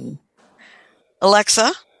see. thing and-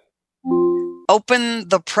 Alexa, open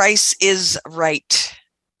The Price is Right.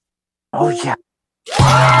 Oh, yeah.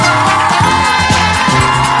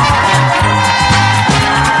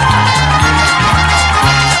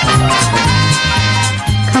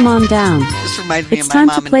 Come on down. This reminds me It's of my time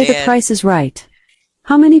mom to play and The dad. Price is Right.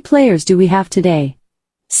 How many players do we have today?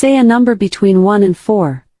 Say a number between 1 and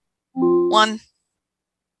 4. 1.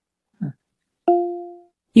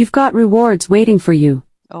 You've got rewards waiting for you.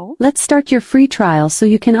 Oh. Let's start your free trial so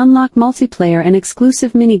you can unlock multiplayer and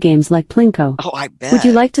exclusive minigames like Plinko. Oh, I bet. Would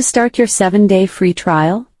you like to start your 7-day free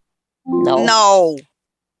trial? No. No.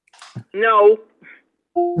 No.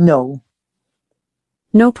 No.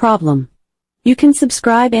 No problem. You can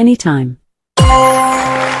subscribe anytime.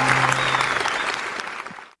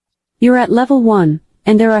 You're at level 1,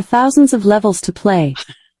 and there are thousands of levels to play.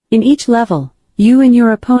 In each level, you and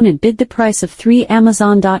your opponent bid the price of 3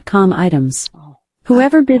 Amazon.com items.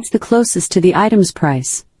 Whoever bids the closest to the item's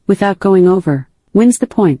price, without going over, wins the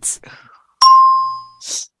points.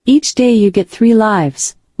 Each day you get 3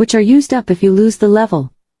 lives, which are used up if you lose the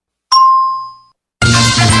level.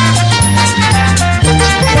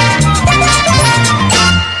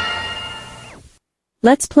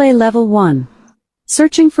 Let's play level 1.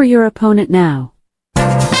 Searching for your opponent now.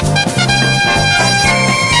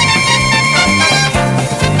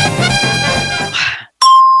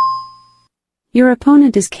 Your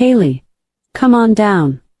opponent is Kaylee. Come on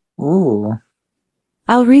down. Ooh.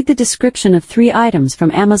 I'll read the description of 3 items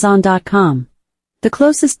from Amazon.com. The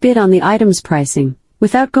closest bid on the item's pricing,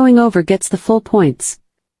 without going over, gets the full points.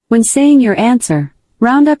 When saying your answer,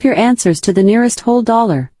 round up your answers to the nearest whole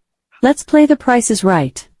dollar. Let's play The Price is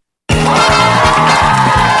Right.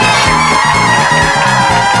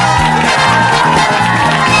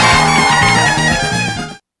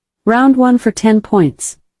 Round 1 for 10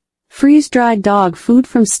 points. Freeze-dried dog food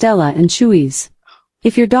from Stella and Chewy's.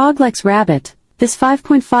 If your dog likes rabbit, this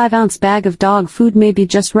 5.5-ounce bag of dog food may be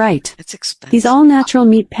just right. It's expensive. These all-natural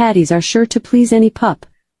meat patties are sure to please any pup.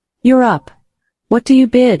 You're up. What do you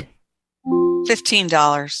bid?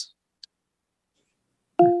 $15.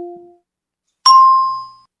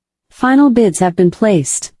 Final bids have been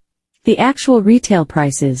placed. The actual retail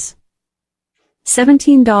price is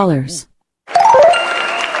 $17.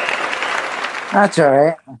 That's all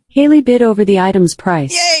right. Haley bid over the item's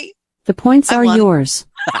price. Yay! The points I are won. yours.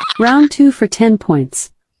 Round 2 for 10 points.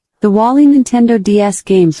 The Wall-E Nintendo DS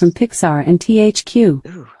game from Pixar and THQ.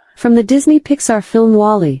 Ooh. From the Disney Pixar film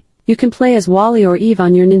Wall-E, you can play as Wall-E or Eve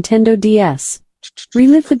on your Nintendo DS.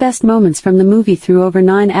 Relive the best moments from the movie through over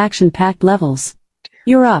 9 action-packed levels.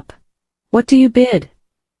 You're up. What do you bid?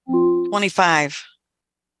 25.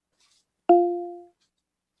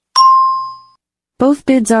 Both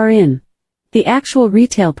bids are in. The actual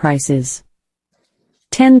retail price is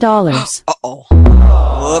 $10. Uh-oh.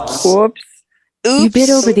 Whoops. Whoops. Oops. You bid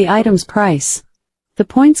over the item's price. The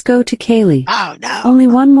points go to Kaylee. Oh, no. Only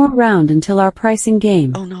one more round until our pricing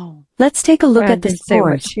game. Oh, no. Let's take a look I at the didn't say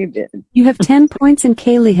what scores. she did. You have 10 points and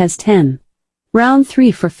Kaylee has 10. Round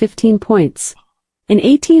 3 for 15 points. An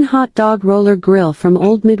 18 hot dog roller grill from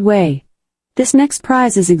Old Midway. This next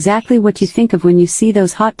prize is exactly what you think of when you see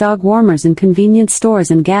those hot dog warmers in convenience stores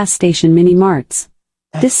and gas station mini marts.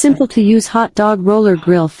 This simple-to-use hot dog roller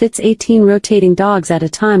grill fits 18 rotating dogs at a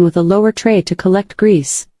time with a lower tray to collect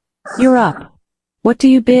grease. You're up. What do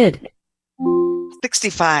you bid?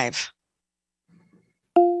 65.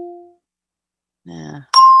 Yeah.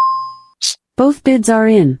 Both bids are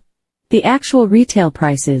in. The actual retail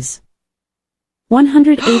price is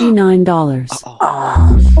 $189.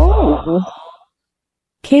 Oh.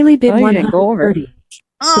 Kaylee bid Oh, you didn't go over. $130.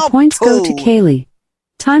 The points go to Kaylee.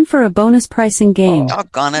 Time for a bonus pricing game.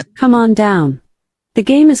 Doggone it. Come on down. The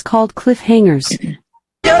game is called Cliffhangers.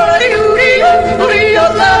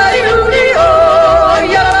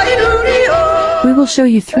 We will show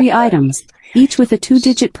you 3 items, each with a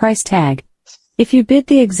 2-digit price tag. If you bid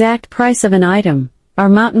the exact price of an item, our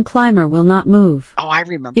mountain climber will not move. Oh, I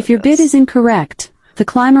remember. If your bid is incorrect, the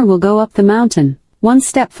climber will go up the mountain, 1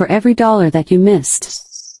 step for every dollar that you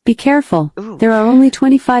missed. Be careful, there are only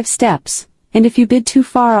 25 steps, and if you bid too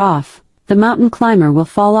far off, the mountain climber will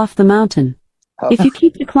fall off the mountain. If you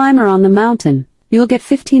keep the climber on the mountain, you'll get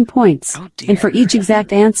 15 points, and for each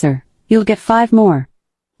exact answer, you'll get 5 more.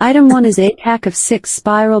 Item 1 is a pack of 6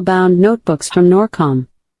 spiral-bound notebooks from Norcom.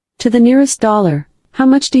 To the nearest dollar, how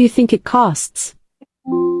much do you think it costs?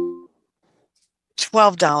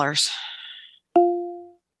 $12.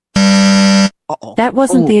 That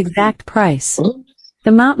wasn't the exact price.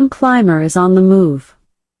 The mountain climber is on the move.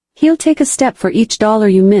 He'll take a step for each dollar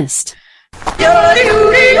you missed.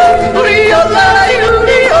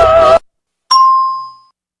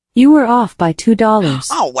 You were off by $2.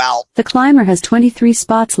 Oh, well. The climber has 23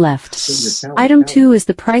 spots left. Item 2 is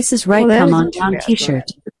the Price is Right Come On Down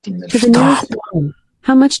t-shirt. To the nearest dollar,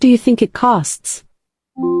 how much do you think it costs?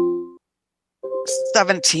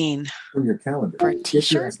 17. Your calendar. For a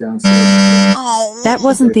t-shirt? That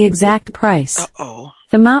wasn't the exact price. Uh-oh.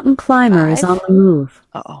 The mountain climber is on the move.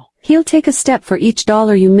 Uh-oh. He'll take a step for each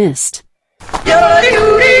dollar you missed.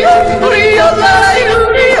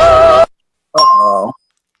 Uh-oh.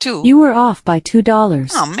 2. You were off by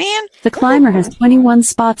 $2. Oh, man. The climber has 21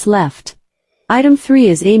 spots left. Item 3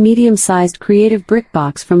 is a medium-sized creative brick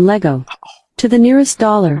box from Lego. To the nearest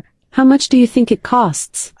dollar, how much do you think it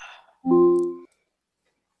costs?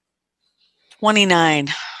 29.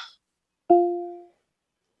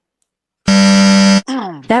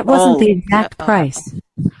 That wasn't the exact price.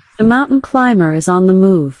 The mountain climber is on the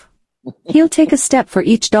move. He'll take a step for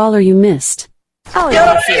each dollar you missed. Oh,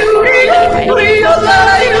 yeah.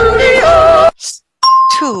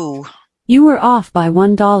 2. You were off by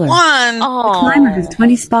 $1. The Oh. climber has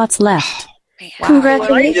 20 spots left.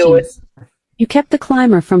 Congratulations. You kept the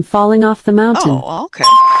climber from falling off the mountain. Oh, okay.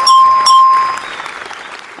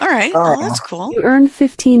 All right. Well, that's cool. You earned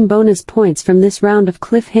 15 bonus points from this round of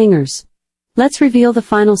cliffhangers. Let's reveal the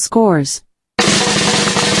final scores.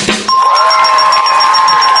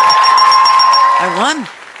 I won.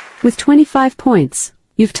 With 25 points,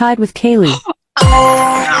 you've tied with Kaylee.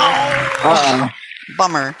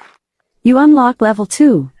 Bummer. You unlock level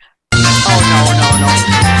 2. Oh,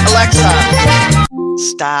 no. Alexa,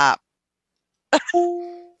 stop.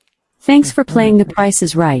 Thanks for playing The Price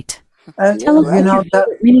is Right. Tell us what your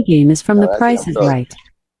favorite minigame is from The Price is Right.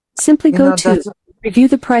 Simply go to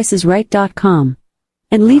reviewthepricesright.com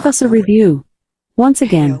and leave us a review. Once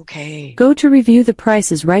again, go to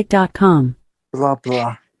reviewthepricesright.com. Blah,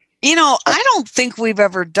 blah. You know, I don't think we've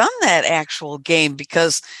ever done that actual game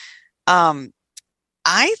because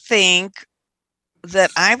I think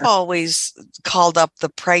that I've always called up The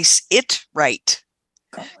Price It Right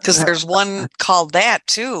because there's one called that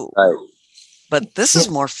too. Right. But this is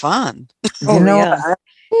more fun. You know,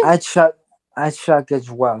 I chuck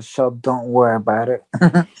as well, so don't worry about it.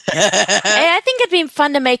 And I think it'd be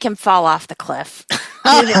fun to make him fall off the cliff.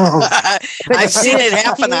 I've seen it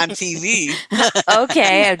happen on TV.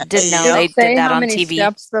 Okay, I didn't know they did that on TV. How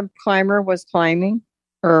many steps the climber was climbing?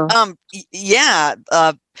 Or Yeah.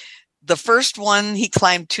 The first one he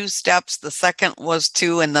climbed 2 steps. The second was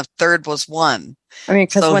 2, and the third was 1. I mean,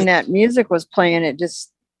 because when that music was playing,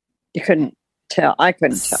 you couldn't tell. I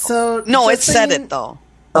couldn't tell. So no, it just so said you- it though.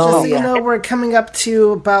 Just so you know, we're coming up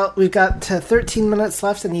to we've got 13 minutes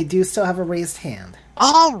left, and you do still have a raised hand.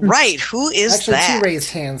 All right, who is Actually, that? 2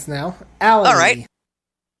 raised hands now. Allie. All right.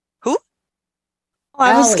 Who? Oh,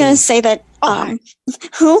 I was Allie. going to say that.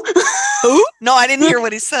 Who? Who? No, I didn't hear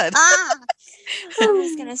what he said. I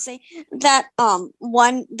was going to say that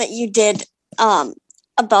one that you did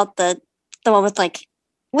about the one with like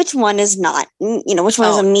which one is not? Which one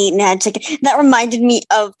is a meat and had chicken? That reminded me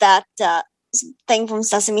of that thing from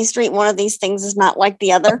Sesame Street. One of these things is not like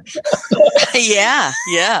the other. Yeah.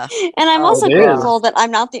 And I'm also grateful that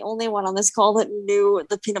I'm not the only one on this call that knew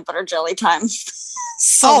the peanut butter jelly time.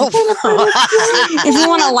 So if you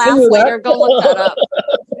want to laugh later, go look that up.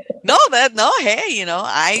 Hey,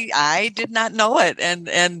 I did not know it.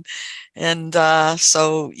 And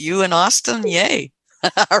so you and Austin, yay.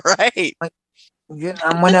 All right.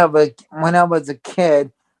 When I was a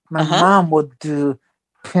kid, my mom would do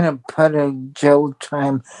peanut butter jelly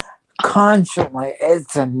time constantly.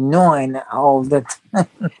 It's annoying all the time.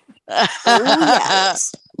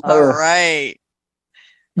 Yes. All right.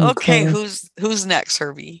 Okay, who's next,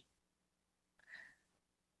 Herbie?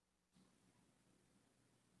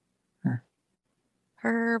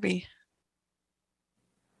 Herbie.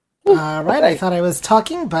 All right, I thought I was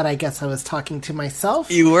talking, but I guess I was talking to myself.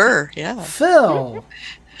 You were, yeah. Phil.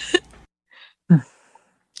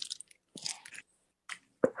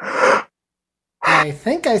 I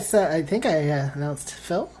think I announced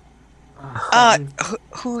Phil.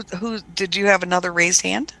 Who did you have another raised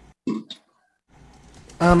hand?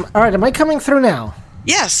 All right, am I coming through now?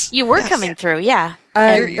 Yes. You were coming through, yeah.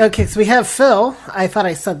 Okay, so we have Phil. I thought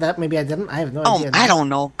I said that. Maybe I didn't. I have no idea. I don't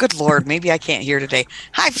know. Good Lord. Maybe I can't hear today.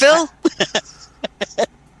 Hi, Phil.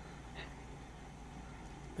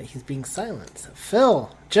 But he's being silent. So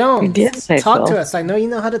Phil Jones, talk to us. I know you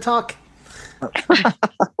know how to talk.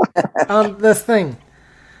 On this thing.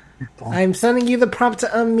 I'm sending you the prompt to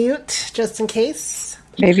unmute, just in case.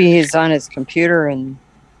 Maybe he's on his computer and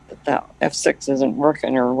that F6 isn't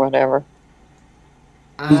working or whatever.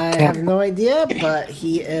 I have no idea, but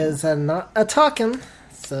he is not a talking,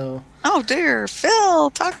 so... Oh, dear.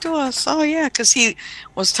 Phil, talk to us. Oh, yeah, because he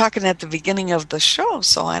was talking at the beginning of the show,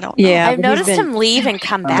 so I don't know. Yeah, I've noticed him leave and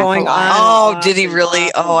come back. Oh, did he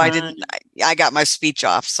really? Oh, I didn't. I got my speech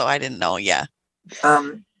off, so I didn't know, yeah.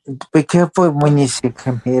 Be careful when you see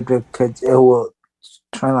computer, because it will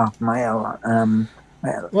turn off my alarm.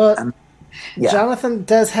 Jonathan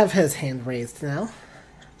does have his hand raised now.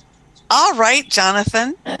 All right,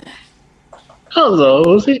 Jonathan. Hello,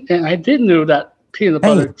 Lucy. And I did know that peanut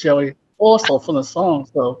butter jelly also from the song.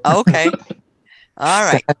 So okay, all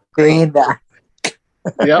right.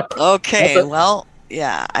 Yep. Okay. Well,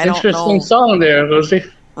 yeah. I don't know. Interesting song there, Lucy.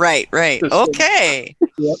 Right. Okay.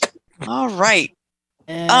 Yep. All right.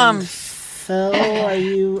 And Phil, are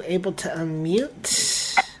you able to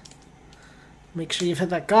unmute? Make sure you've hit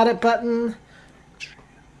that got it button.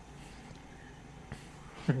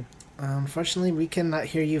 Unfortunately, we cannot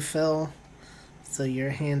hear you, Phil. So your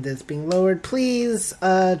hand is being lowered. Please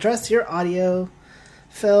address your audio.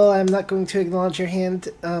 Phil, I'm not going to acknowledge your hand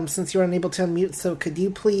since you're unable to unmute. So could you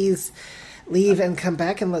please leave and come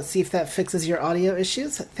back and let's see if that fixes your audio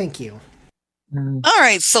issues? Thank you. All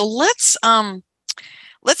right. So let's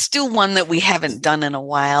do one that we haven't done in a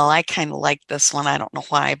while. I kind of like this one. I don't know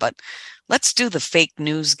why, but let's do the fake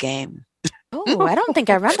news game. Oh, I don't think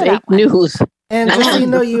I remember Fake that one. news. And just so you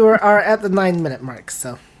know, you are at the 9-minute mark.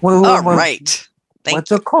 So all right.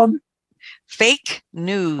 What's it called? Fake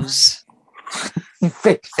news.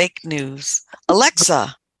 Fake news.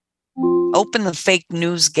 Alexa, open the fake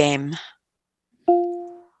news game.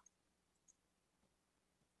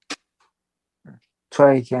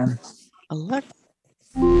 Try again. Alexa.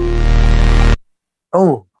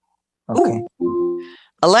 Oh, okay.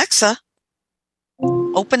 Alexa,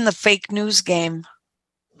 open the fake news game.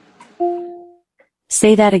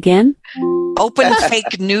 Say that again. Open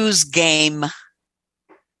fake news game.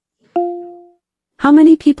 How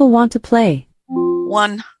many people want to play?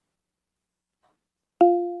 1.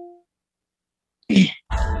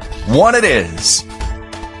 1 it is.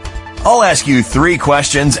 I'll ask you 3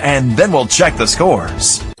 questions and then we'll check the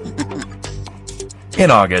scores. In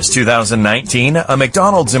August 2019, a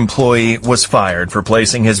McDonald's employee was fired for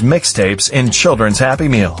placing his mixtapes in children's Happy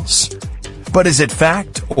Meals. But is it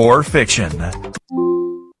fact or fiction?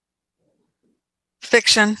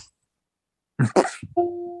 Fiction.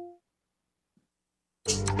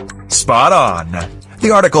 Spot on.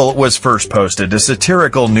 The article was first posted to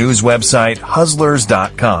satirical news website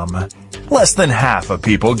Hustlers.com. Less than half of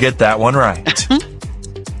people get that one right.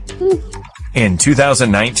 In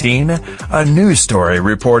 2019, a news story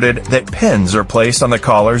reported that pins are placed on the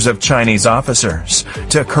collars of Chinese officers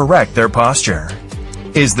to correct their posture.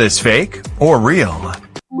 Is this fake or real?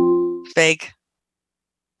 Fake.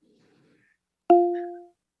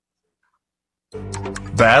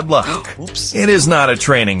 Bad luck. It is not a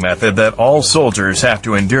training method that all soldiers have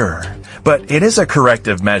to endure, but it is a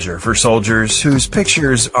corrective measure for soldiers whose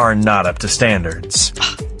pictures are not up to standards.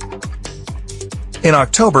 In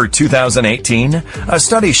October 2018, a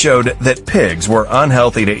study showed that pigs were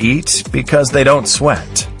unhealthy to eat because they don't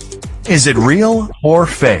sweat. Is it real or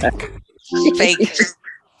fake? Fake.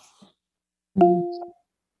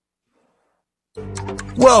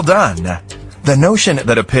 Well done. The notion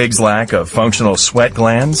that a pig's lack of functional sweat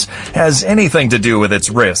glands has anything to do with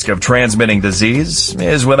its risk of transmitting disease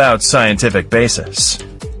is without scientific basis.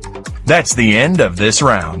 That's the end of this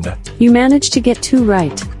round. You managed to get 2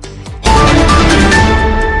 right.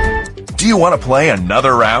 Do you want to play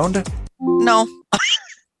another round? No.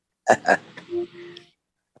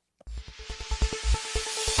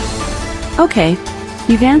 Okay.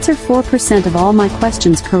 You've answered 4% of all my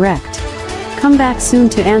questions correct. Come back soon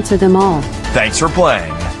to answer them all. Thanks for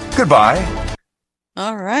playing. Goodbye.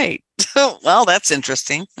 All right. Well, that's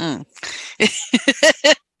interesting. I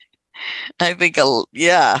think, a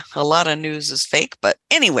lot of news is fake, but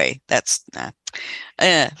anyway, that's not.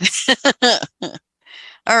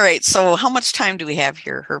 All right. So how much time do we have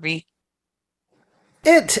here, Herbie?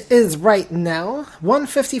 It is right now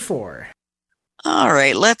 1:54. All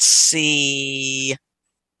right. Let's see.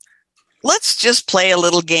 Let's just play a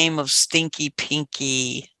little game of Stinky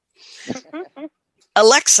Pinky.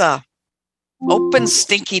 Alexa, open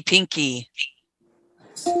Stinky Pinky.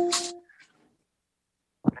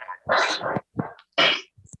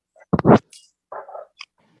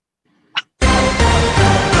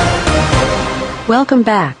 Welcome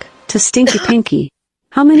back to Stinky Pinky.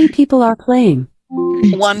 How many people are playing?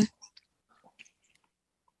 1.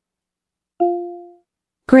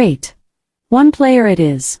 Great. 1 player it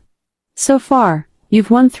is. So far,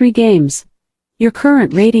 you've won 3 games. Your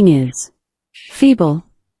current rating is feeble.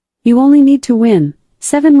 You only need to win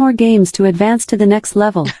 7 more games to advance to the next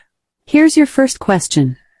level. Here's your first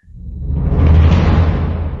question.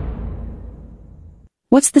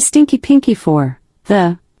 What's the Stinky Pinky for?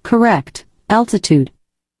 The correct altitude.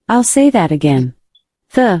 I'll say that again.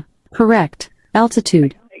 The correct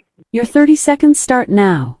altitude. Your 30 seconds start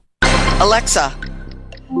now. Alexa,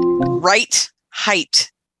 right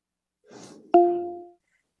height.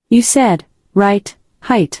 You said right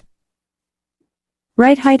height.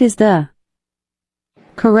 Right height is the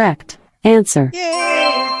correct answer.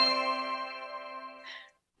 Yay!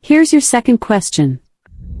 Here's your second question.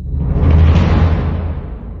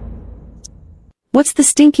 What's the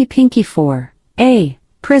Stinky Pinky for? A.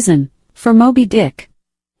 Prison, for Moby Dick.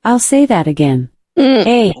 I'll say that again.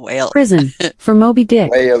 A. Whale. Prison, for Moby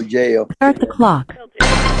Dick. Whale jail. Start the clock.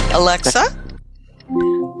 Alexa,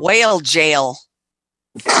 whale jail.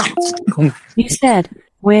 You said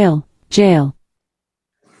whale jail.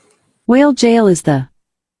 Whale jail is the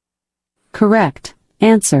correct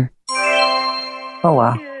answer. Oh,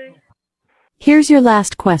 wow. Here's your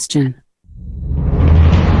last question.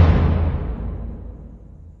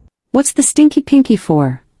 What's the Stinky Pinky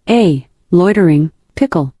for? A. Loitering,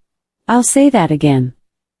 pickle. I'll say that again.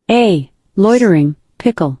 A. Loitering,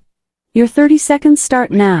 pickle. Your 30 seconds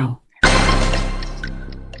start now.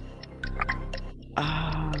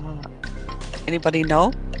 Anybody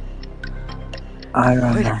know? I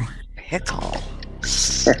don't know. Pickle.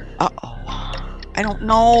 Uh-oh. I don't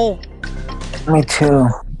know. Me too.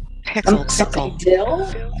 Pickle. Dill?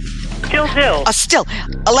 Dill. Still.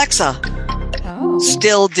 Alexa. Oh.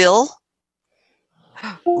 Still dill.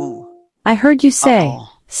 Ooh. I heard you say,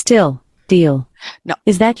 still, deal. No.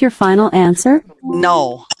 Is that your final answer?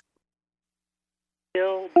 No.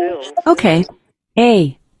 Dill. Okay.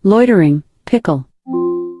 A. Loitering, pickle.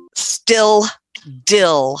 Still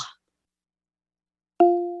dill.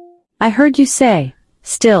 I heard you say,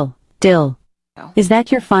 still, dill. Is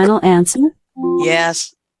that your final answer?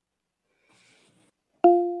 Yes.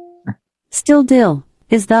 Still dill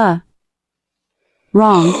is the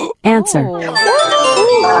wrong answer.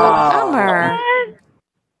 Bummer.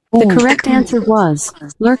 The correct answer was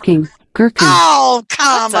lurking, gherkin. Oh,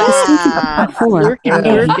 come on. For loitering,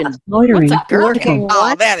 gherkin?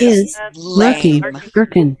 Oh, that is lurking,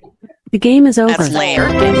 gherkin. The game is over. That's lame.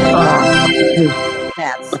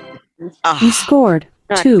 You scored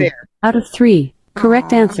Not 2 fair. out of 3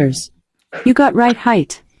 correct answers. You got right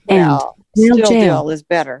height and whale Still jail. Dill is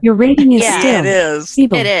better. Your rating is Yeah, still it is.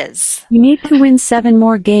 feeble. It is. You need to win 7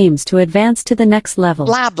 more games to advance to the next level.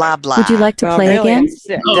 Blah, blah, blah. Would you like to Well, play really, again? I'm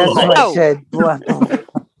sick. That's what I Oh. said. Blah.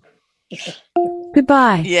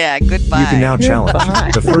 Goodbye. Yeah, goodbye. You can now challenge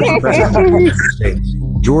the first president of the United States,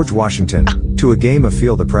 George Washington, to a game of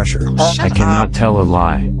Feel the Pressure. I cannot tell a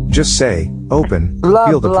lie. Just say, open, Blah,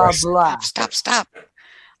 feel the blah, pressure. blah. Stop.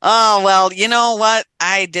 Oh, well, you know what?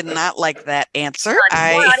 I did not like that answer.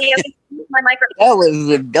 That was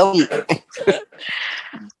a dumb.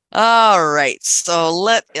 All right. So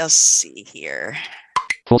let us see here.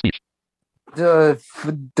 Full speech. The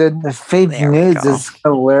fake news is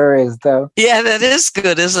hilarious, though. Yeah, that is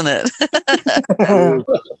good, isn't it?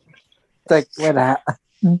 Like what happened?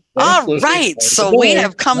 All right. So we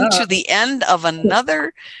have come to the end of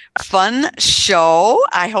another fun show.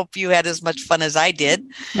 I hope you had as much fun as I did.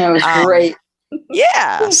 That was great.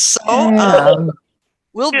 Yeah. So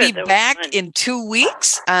we'll be back in 2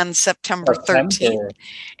 weeks on September 13th.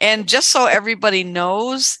 And just so everybody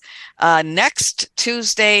knows, next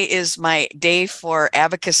Tuesday is my day for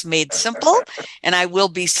Abacus Made Simple, and I will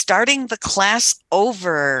be starting the class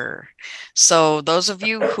over. So those of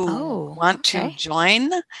you who want to join,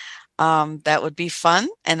 that would be fun.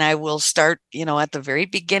 And I will start, at the very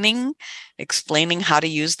beginning, explaining how to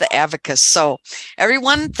use the abacus. So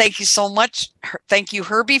everyone, thank you so much. Thank you,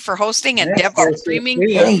 Herbie, for hosting, and Deb for streaming.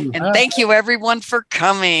 And thank you, everyone, for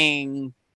coming.